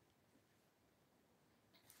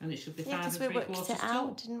 And it should be 5 because we 3/4 worked it tall.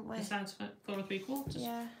 out, didn't we? The side's 4 3/4.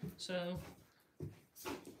 Yeah. So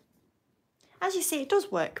as you see, it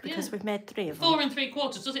does work because we've made 3 of them. 4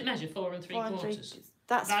 3/4. Does it measure 4 3/4?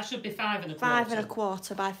 That should be 5 1/4. 5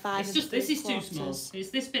 1/4 by 5 It's just this is too small. It's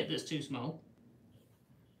this bit that's too small.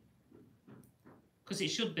 Because it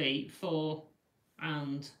should be 4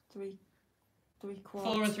 and 3/4.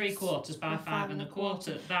 4 3/4 by 5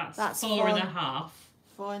 1/4. That's 4 4 1/2.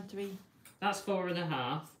 4 and 3. That's 4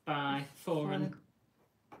 1/2 by 4 and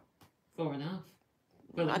 4 1/2.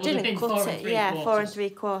 Well, I didn't cut it. Yeah, 4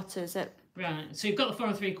 3/4. Right. So you've got the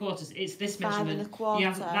 4 3/4. It's this 5 measurement.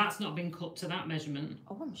 1/4. That's not been cut to that measurement.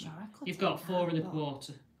 Oh, I'm sure I cut it. You've got 4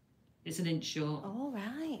 1/4. It's an inch short. Oh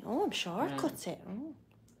right. Oh, I'm sure I cut it. Oh.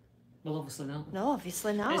 Well, obviously not. No,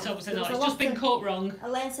 obviously not. It's obviously not. It's just been cut wrong.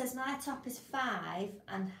 Elaine says my top is 5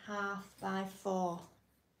 1/2 by 4.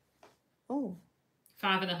 Oh.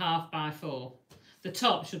 5.5 by 4. The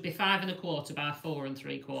top should be 5 1/4 by 4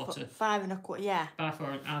 3/4. 5 1/4, yeah. By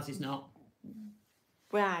 4, ours is not.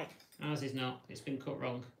 Right. Ours is not. It's been cut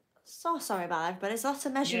wrong. So sorry about everybody. There's lots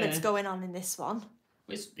of measurements going on in this one.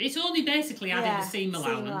 It's only basically adding the seam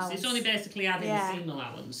allowance. It's only basically adding the Yeah. seam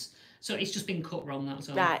allowance. So it's just been cut wrong, that's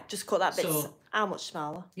all. Right, just cut that bit. So- How much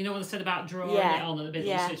smaller? You know what I said about drawing Yeah. it on at the middle?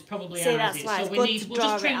 Yeah. So it's probably See, as that's it. why So it's we good need, to we'll just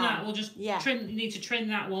draw trim it that. on. We'll just Yeah. trim. You need to trim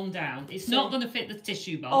that one down. It's So- not going to fit the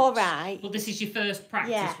tissue box. All right. But this is your first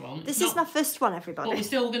practice Yeah. one. This It's is not- my first one, everybody. But we're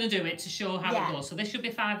still going to do it to show how Yeah. it goes. So this should be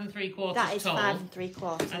 5 3/4 That is tall. 5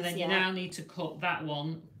 3/4. And then you now need to cut that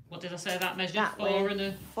one. What did I say that measured? That 4 way. and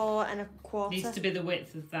a... 4 1/4. Needs to be the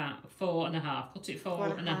width of that. 4 1/2. Cut it 4 4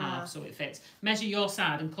 1/2 1/2 so it fits. Measure your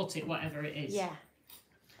side and cut it whatever it is. Yeah.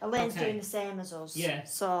 Elaine's Okay. doing the same as us. Yeah.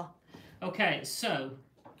 So, Okay, so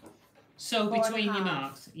 4 between your 1/2.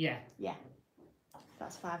 marks, yeah. yeah.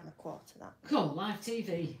 That's 5 1/4, that. Cool, live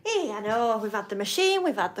TV. Hey, I know. We've had the machine,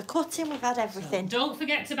 we've had the cutting, we've had everything. So don't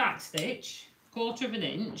forget to backstitch, 1/4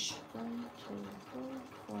 inch, 1, 2, 3,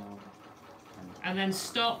 4. and then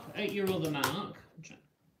stop at your other mark.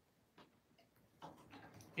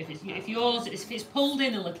 If it's pulled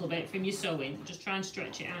in a little bit from your sewing, just try and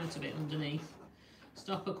stretch it out a bit underneath.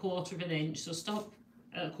 Stop a 1/4 inch. So stop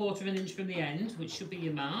at a 1/4 inch from the end, which should be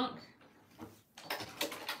your mark.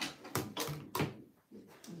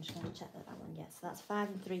 I'm just going to check that one gets. So that's 5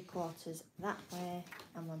 3/4 that way.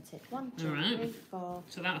 I want it 1, 2, Alright. 3, 4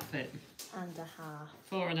 So that'll fit. and a half.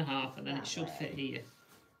 4 1/2, and then That it should way. fit here.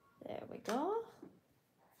 There we go.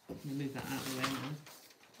 Let me move that out of the way now.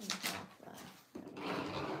 And half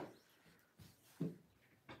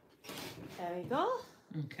there we go.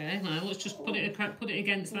 Okay, now let's just put it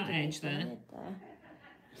against that edge there.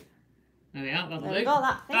 There we are, that'll There do. we go,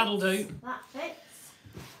 that fits. That'll do. That fits.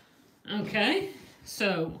 Okay,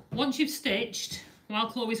 so once you've stitched, while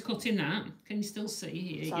Chloe's cutting that, can you still see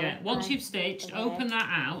here? Sorry, yeah. Once you've stitched, okay. open that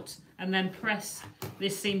out and then press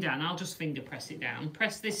this seam down. I'll just finger press it down.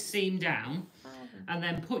 Press this seam down and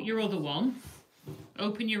then put your other one,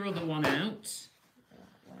 open your other one out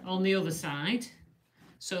on the other side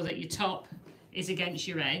so that your top is against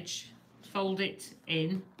your edge. Fold it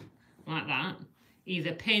in like that.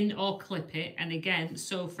 Either pin or clip it, and again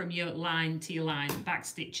sew from your line to your line, back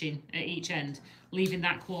stitching at each end, leaving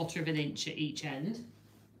that 1/4 inch at each end.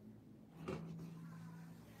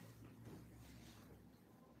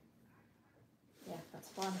 Yeah, that's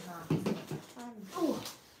 4 1/2. Oh.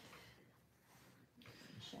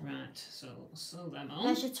 Right, so sew them on.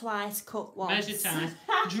 Measure twice, cut once. Measure twice.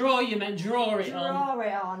 Draw it on. Draw it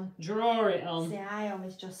on. Draw it on. See, I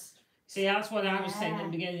always just... See, that's what I was saying at the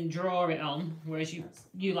beginning. Draw it on, whereas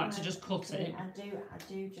you like to just cut it. I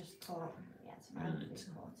do just cut. Yeah, it's 5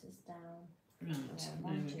 3/4 down. Right, Yeah, there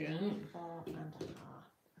 1, we 2, go. 3, 4 and a half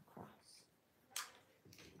across.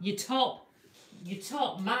 Your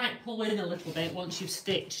top might pull in a little bit once you've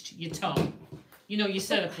stitched your top. You know, your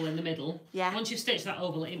circle in the middle. Yeah. Once you've stitched that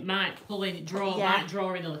oval, it might pull in, might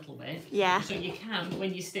draw in a little bit. Yeah. So you can,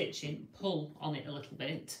 when you're stitching, pull on it a little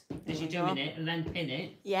bit as you're doing it, and then pin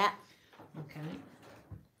it. Yeah. Okay.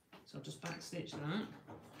 So just back stitch that.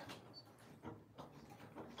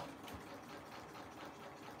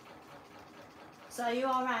 So are you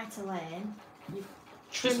all right, Elaine? You've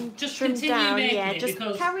Just trimmed continue down, making yeah. it Just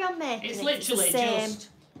because carry on making it's it. literally the same. just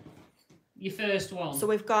your first one. So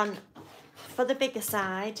we've gone for the bigger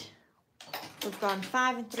side. We've gone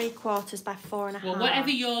 5 3/4 by 4 1/2. Well, whatever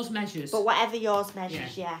yours measures. But whatever yours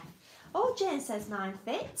measures, yeah. Oh, Jane says mine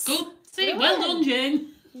fits. Good. See, Good. well done, Jane.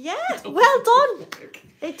 Yeah, well done.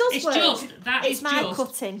 It does It's work. just that it's is my just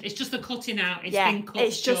cutting. It's just the cutting out. It's Yeah, been cut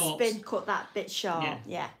it's just short. been cut that bit short.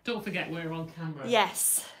 Yeah. Don't forget we're on camera.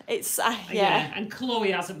 Yes, it's yeah. And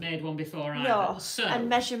Chloe hasn't made one before either. No, So, and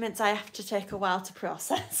measurements I have to take a while to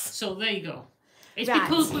process. so there you go. It's Right.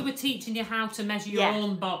 because we were teaching you how to measure your Yeah.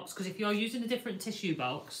 own box. Because if you're using a different tissue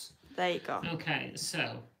box. There you go. Okay,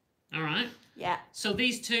 so, all right. Yeah. So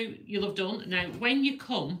these two you'll have done. Now, when you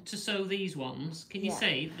come to sew these ones, can you Yeah.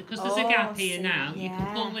 see? Because there's a Oh, gap here see, now, you can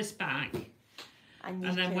yeah. pull this back. And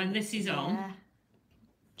then when this is on- Do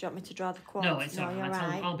you want me to draw the quads? No, it's all you're right.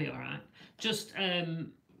 right. I'll be all right. Just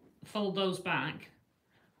fold those back.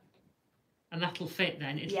 And that'll fit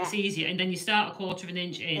then. It's easier. And then you start a 1/4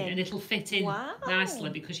 inch in. And it'll fit in Wow. nicely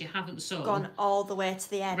because you haven't sewn Gone all the way to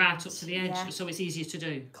the end. right up to the edge. Yeah. So it's easier to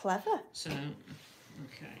do. Clever. So,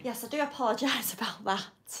 okay. Yes, I do apologise about that.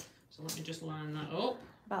 So let me just line that up.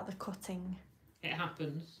 About the cutting. It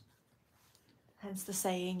happens. Hence the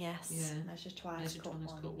saying, yes. Yeah. Measure twice, Measure cut twice,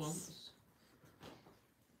 once. cut once.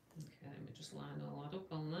 Okay, let me just line all that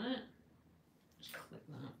up on there. Just clip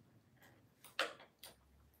that.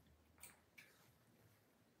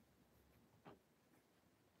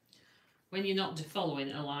 when you're not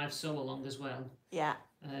following a live sew along as well,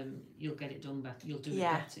 you'll get it done better. You'll do it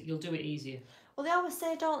better. You'll do it easier. Well, they always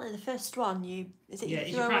say, don't they, the first one, you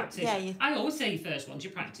practice. Yeah, I always say your first one's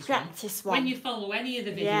your practice one. When you follow any of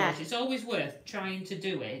the videos, it's always worth trying to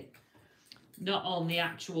do it, not on the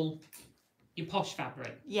actual, your posh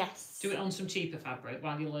fabric. Yes. Do it on some cheaper fabric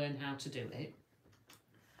while you learn how to do it.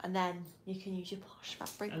 And then you can use your posh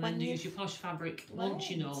fabric. And then use your posh fabric once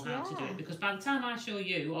you know how to do it. Because by the time I show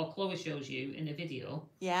you, or Chloe shows you in a video...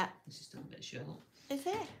 Yeah. This is still a bit short. Is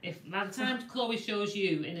it? If by the time Chloe shows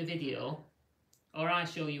you in a video, or I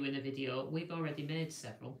show you in a video, we've already made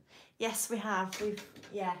several. Yes, we have. We've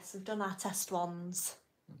done our test ones.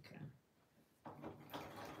 Okay.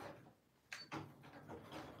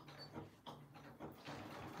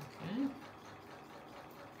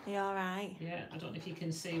 Are you alright? Yeah, I don't know if you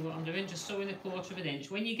can see what I'm doing, just sewing 1/4 inch.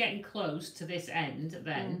 When you're getting close to this end,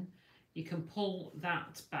 then you can pull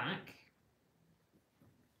that back.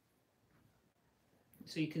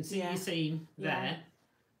 So you can see your seam there.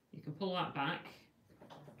 You can pull that back.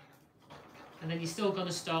 And then you're still going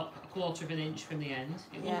to stop 1/4 inch from the end.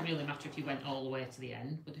 It wouldn't really matter if you went all the way to the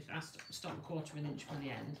end, but if I stop 1/4 inch from the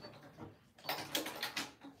end.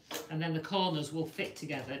 And then the corners will fit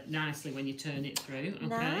together nicely when you turn it through. Okay,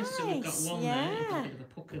 nice. So we've got one there. You've got a bit of a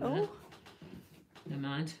pucker there. Never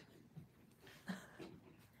mind.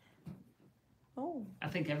 I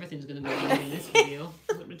think everything's going to be in this video.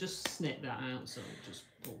 Let me just snip that out so it just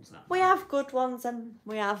pulls that. We have good ones and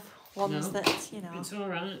we have ones that, It's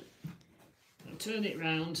alright. Turn it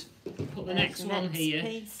round. Put the next one here.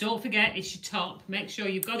 Piece. Don't forget, it's your top. Make sure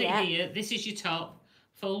you've got it here. This is your top.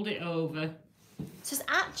 Fold it over. So it's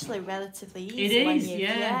actually relatively easy. It is,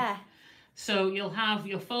 yeah. So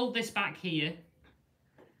you'll fold this back here.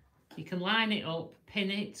 You can line it up, pin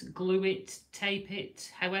it, glue it, tape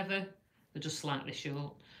it, however. They're just slightly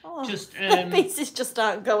short. Oh, the pieces just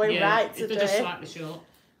aren't going right today. They're just slightly short.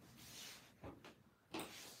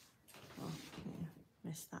 Oh,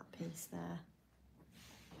 missed that piece there.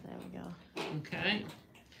 There we go. Okay.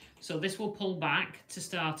 So this will pull back to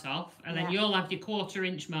start off, and then you'll have your 1/4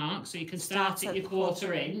 inch mark, so you can start at your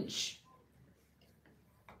 1/4 inch.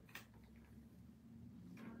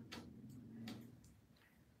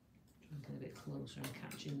 Get a bit closer and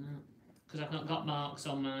catching that, because I've not got marks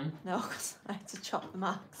on mine. No, because I had to chop the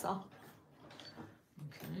marks off.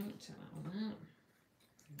 Okay, take that one out.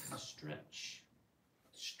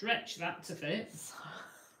 Stretch that to fit.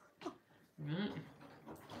 Right.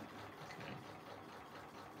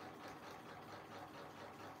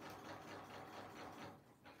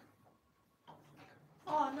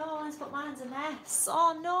 Oh no, but mine's a mess.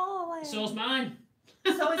 Oh no. So's mine.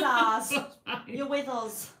 So is ours. So's mine. You're with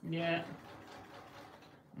us. Yeah.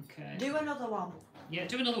 Okay. Do another one. Yeah,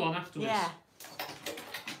 do another one afterwards. Yeah.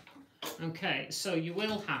 Okay, so you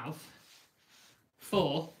will have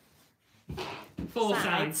four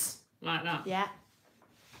sides like that. Yeah.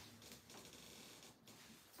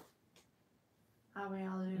 How are we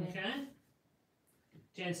all doing? Okay.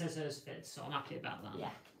 Jane says hers fits, so I'm happy about that.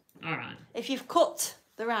 Yeah. All right. If you've cut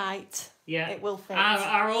the right, it will fit.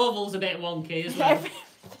 Our oval's a bit wonky as well.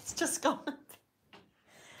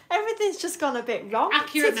 Everything's just gone a bit wrong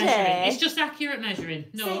Accurate today. measuring. It's just accurate measuring.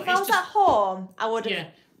 No, see, if I was at home, I would have. Yeah.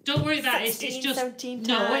 Don't worry about it. It's just 17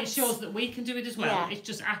 no. It shows that we can do it as well. Yeah. It's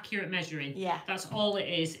just accurate measuring. Yeah. That's all it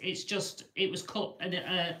is. It's just it was cut and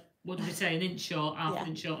what did we say? An inch short, half an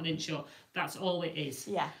inch short, an inch short. That's all it is.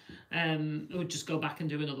 Yeah. We'll just go back and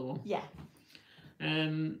do another one. Yeah.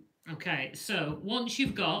 Okay. So once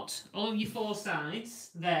you've got all your four sides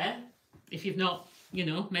there, if you've not,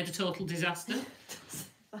 made a total disaster.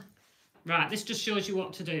 Right, this just shows you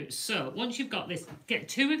what to do. So once you've got this, get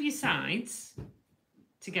two of your sides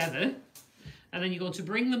together, and then you're going to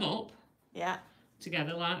bring them up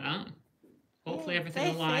together like that. Hopefully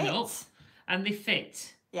everything will line up. And they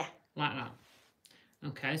fit like that.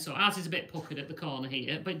 Okay, so ours is a bit puckered at the corner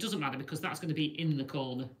here, but it doesn't matter because that's going to be in the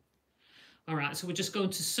corner. All right, so we're just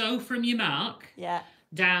going to sew from your mark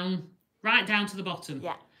down, right down to the bottom.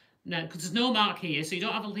 Yeah. No, because there's no mark here, so you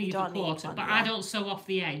don't have a leader 1/4. But I don't sew off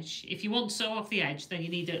the edge. If you want to sew off the edge, then you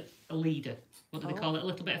need a leader. What do they call it? A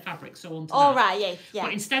little bit of fabric sew onto that. Oh, right, yeah.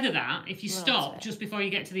 But instead of that, if you stop just before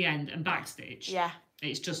you get to the end and backstitch,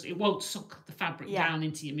 it's just, it won't suck the fabric down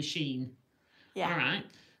into your machine. Yeah. All right.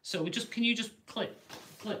 So can you just clip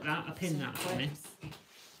that, or pin that for me,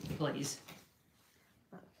 please?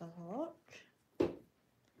 Let's have a look.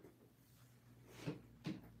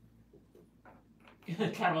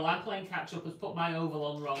 Carol, I'm playing catch up. Has put my oval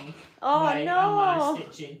on wrong. Oh way no! And my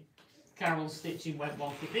stitching. Carol's stitching went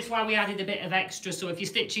wonky. This is why we added a bit of extra, so if your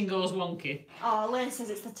stitching goes wonky. Oh, Lynn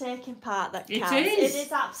says it's the taking part that counts. It is. It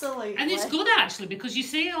is, absolutely. And it's good actually, because you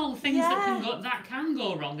see all the things that can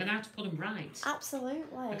go wrong and how to put them right.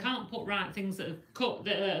 Absolutely. I can't put right things that are cut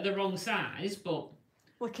that are the wrong size, but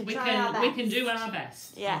we can do our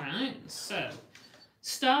best. Yeah. All right. So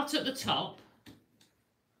start at the top.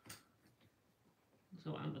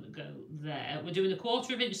 So I'm going to go there. We're doing a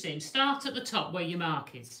 1/4 inch seam. Start at the top where your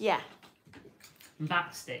mark is. Yeah. And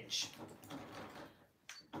back stitch.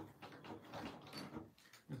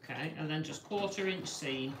 Okay, and then just 1/4 inch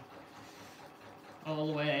seam all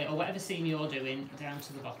the way, or whatever seam you're doing, down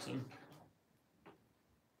to the bottom.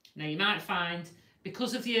 Now you might find,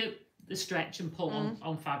 because of the stretch and pull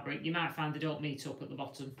on fabric, you might find they don't meet up at the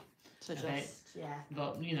bottom. So just, yeah.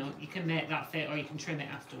 But you know, you can make that fit or you can trim it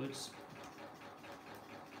afterwards.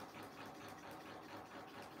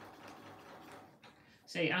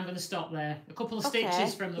 See, I'm going to stop there. A couple of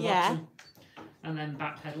stitches from the bottom and then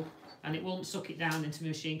back pedal. And it won't suck it down into the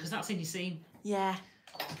machine because that's in your seam. Yeah.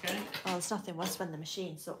 Okay. Oh, there's nothing worse when the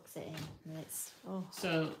machine sucks it in. And it's,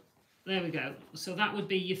 So, there we go. So that would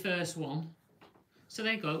be your first one. So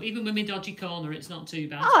there you go. Even with my dodgy corner, it's not too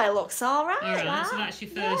bad. Oh, it looks all right. All right, so that's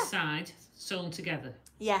your first side sewn together.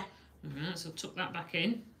 Yeah. All right, so tuck that back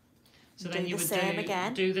in. So do then you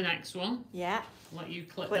would do the next one. Yeah. Let you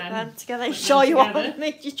clip them together. Show you what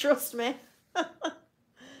make you trust me.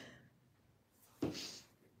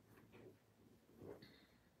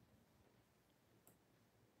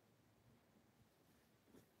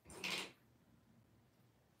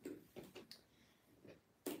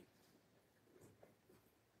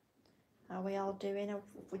 Are we all doing? Have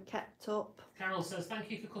we kept up? Carol says,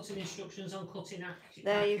 thank you for cutting instructions on cutting accurately.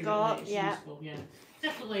 There you go, yeah. Useful. Yeah.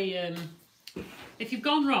 Definitely, if you've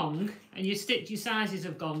gone wrong and your sizes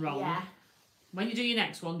have gone wrong, when you do your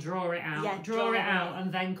next one, draw it out. Yeah, draw it out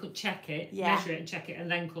and then check it, measure it and check it and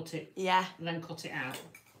then cut it. Yeah. And then cut it out.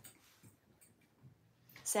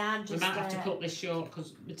 So I'm just, we might have to cut this short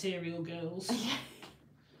because material girls. Yeah.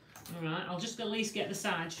 Alright, I'll just at least get the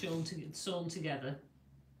sides sewn together.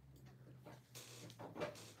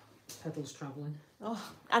 Pedals travelling.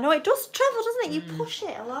 Oh, I know it does travel, doesn't it? You push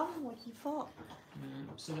it along with your foot.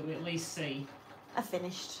 So that we at least see. I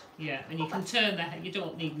finished. Yeah, and you can turn the hem. You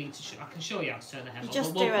don't need me to show. I can show you how to turn the hem.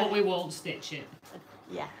 But we won't stitch it.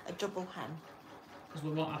 A double hem. Because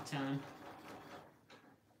we won't have time.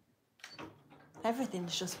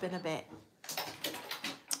 Everything's just been a bit.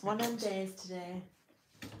 One of them days today.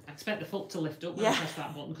 I expect the foot to lift up when I press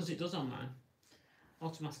that button because it does on mine.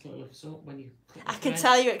 Automatically lifts up when you cut the I can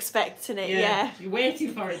tell you're expecting it, yeah. You're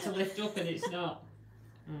waiting for it to lift up and it's not.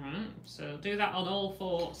 Alright, so do that on all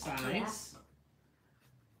 4 sides.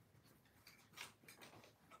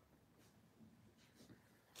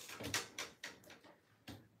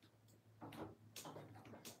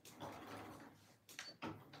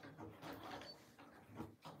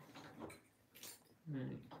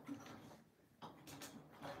 Right.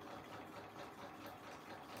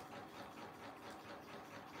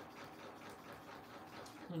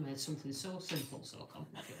 I made something so simple, so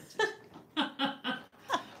complicated. At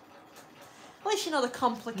least you know the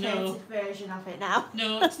complicated version of it now.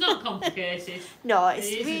 No, it's not complicated. No, it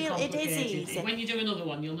is easy. When you do another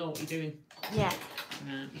one, you'll know what you're doing. Yeah.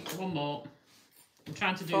 One more. I'm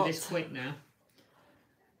trying to do this quick now.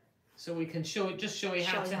 So we can show you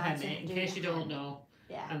how to hem it, in case you don't know.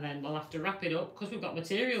 Yeah. And then we'll have to wrap it up, because we've got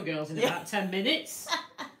material girls in about 10 minutes.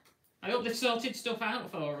 I hope they've sorted stuff out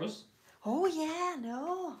for us. Oh, yeah,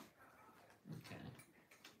 no. Okay.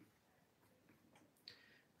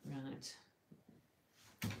 Right.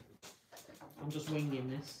 I'm just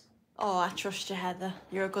winging this. Oh, I trust you, Heather.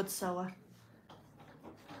 You're a good sewer.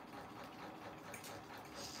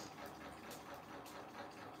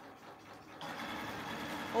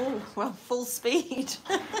 Oh, well, full speed.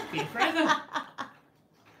 Be forever.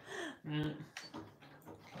 Right. Okay.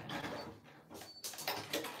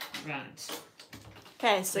 Right.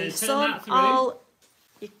 Okay, so you've sewn all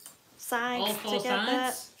your sides all 4 together.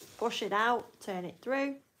 Sides. Push it out, turn it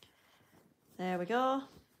through. There we go.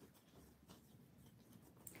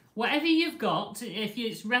 Whatever you've got, if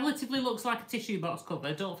it relatively looks like a tissue box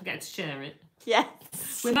cover, don't forget to share it.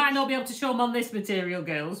 Yes. We might not be able to show them on this material,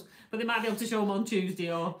 girls, but they might be able to show them on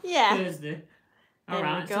Tuesday or Thursday. All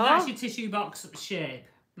right, so that's your tissue box shape.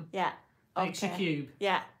 Yeah. Makes your cube.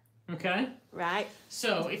 Yeah. Okay. Right.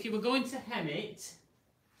 So if you were going to hem it,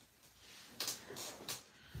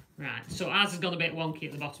 right. So ours has gone a bit wonky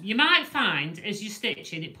at the bottom. You might find as you're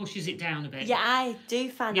stitching, it pushes it down a bit. Yeah, I do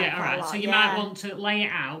find that. Yeah. All right. So you might want to lay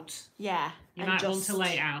it out. Yeah. You might want to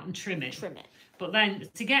lay it out and trim it. Trim it. But then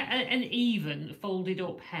to get an even folded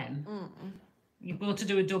up hem, you've got to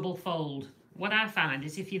do a double fold. What I find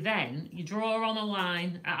is if you draw on a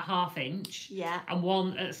line at 1/2 inch and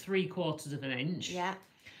one at 3/4 of an inch,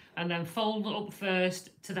 and then fold up first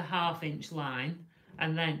to the 1/2 inch line,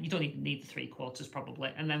 and then you don't even need the 3/4 probably,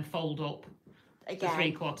 and then fold up again, the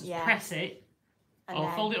 3/4, press it,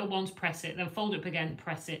 or fold it up once, press it, then fold it up again,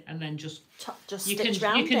 press it, and then just stitch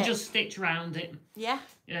round it. You can just stitch round it. Yeah.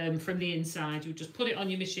 From the inside, you just put it on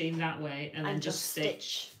your machine that way, and then just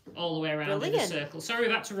stitch all the way around in a circle. Sorry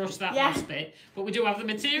we had to rush that last bit, but we do have the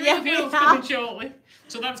materials coming shortly.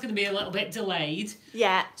 So that's going to be a little bit delayed.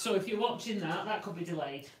 Yeah. So if you're watching that could be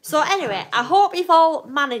delayed. So anyway, I hope you've all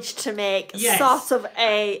managed to make sort of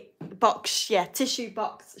a box, tissue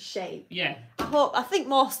box shape. Yeah. I think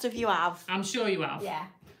most of you have. I'm sure you have. Yeah.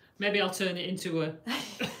 Maybe I'll turn it into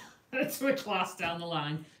a class down the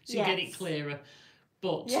line so you get it clearer.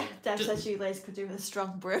 But Deb says you ladies could do with a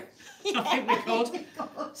strong broom. I think we could.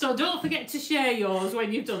 So don't forget to share yours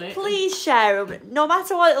when you've done it. Please share them, no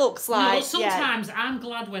matter what it looks like. No, sometimes I'm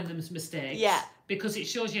glad when there's mistakes. Yeah. Because it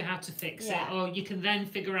shows you how to fix it, or you can then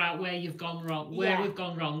figure out where you've gone wrong, where we've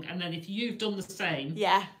gone wrong, and then if you've done the same,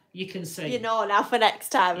 you can see. You know now for next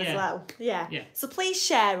time as well. Yeah. So please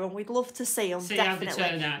share them. We'd love to see them. Definitely. How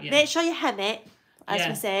they turn out. Make sure you hem it, as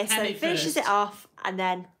we say, so it finishes it off, and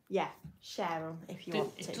then share them if you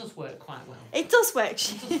want to. It does work quite well. It does work.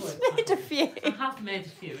 She's made a few. I have made a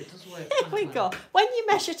few. It does work. Here we go. When you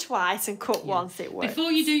measure twice and cut once, it works.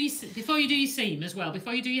 Before you do your seam as well,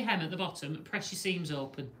 before you do your hem at the bottom, press your seams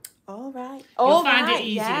open. All right. You'll find it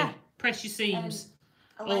easier. Yeah. Press your seams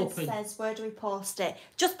open. Says, where do we post it?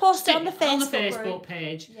 Just post it on the Facebook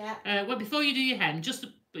page. Yeah. Well, before you do your hem, just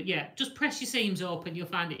press your seams open. You'll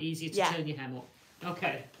find it easier to turn your hem up.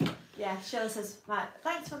 Okay. Yeah, Shirley says,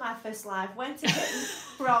 thanks for my first live. When to get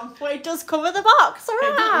from? Well, it does cover the box. All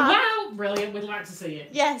right. Wow, brilliant. We'd like to see it.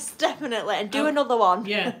 Yes, definitely. And do another one.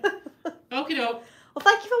 Yeah. Okie doke. Well,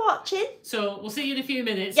 thank you for watching. So, we'll see you in a few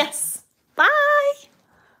minutes. Yes. Bye.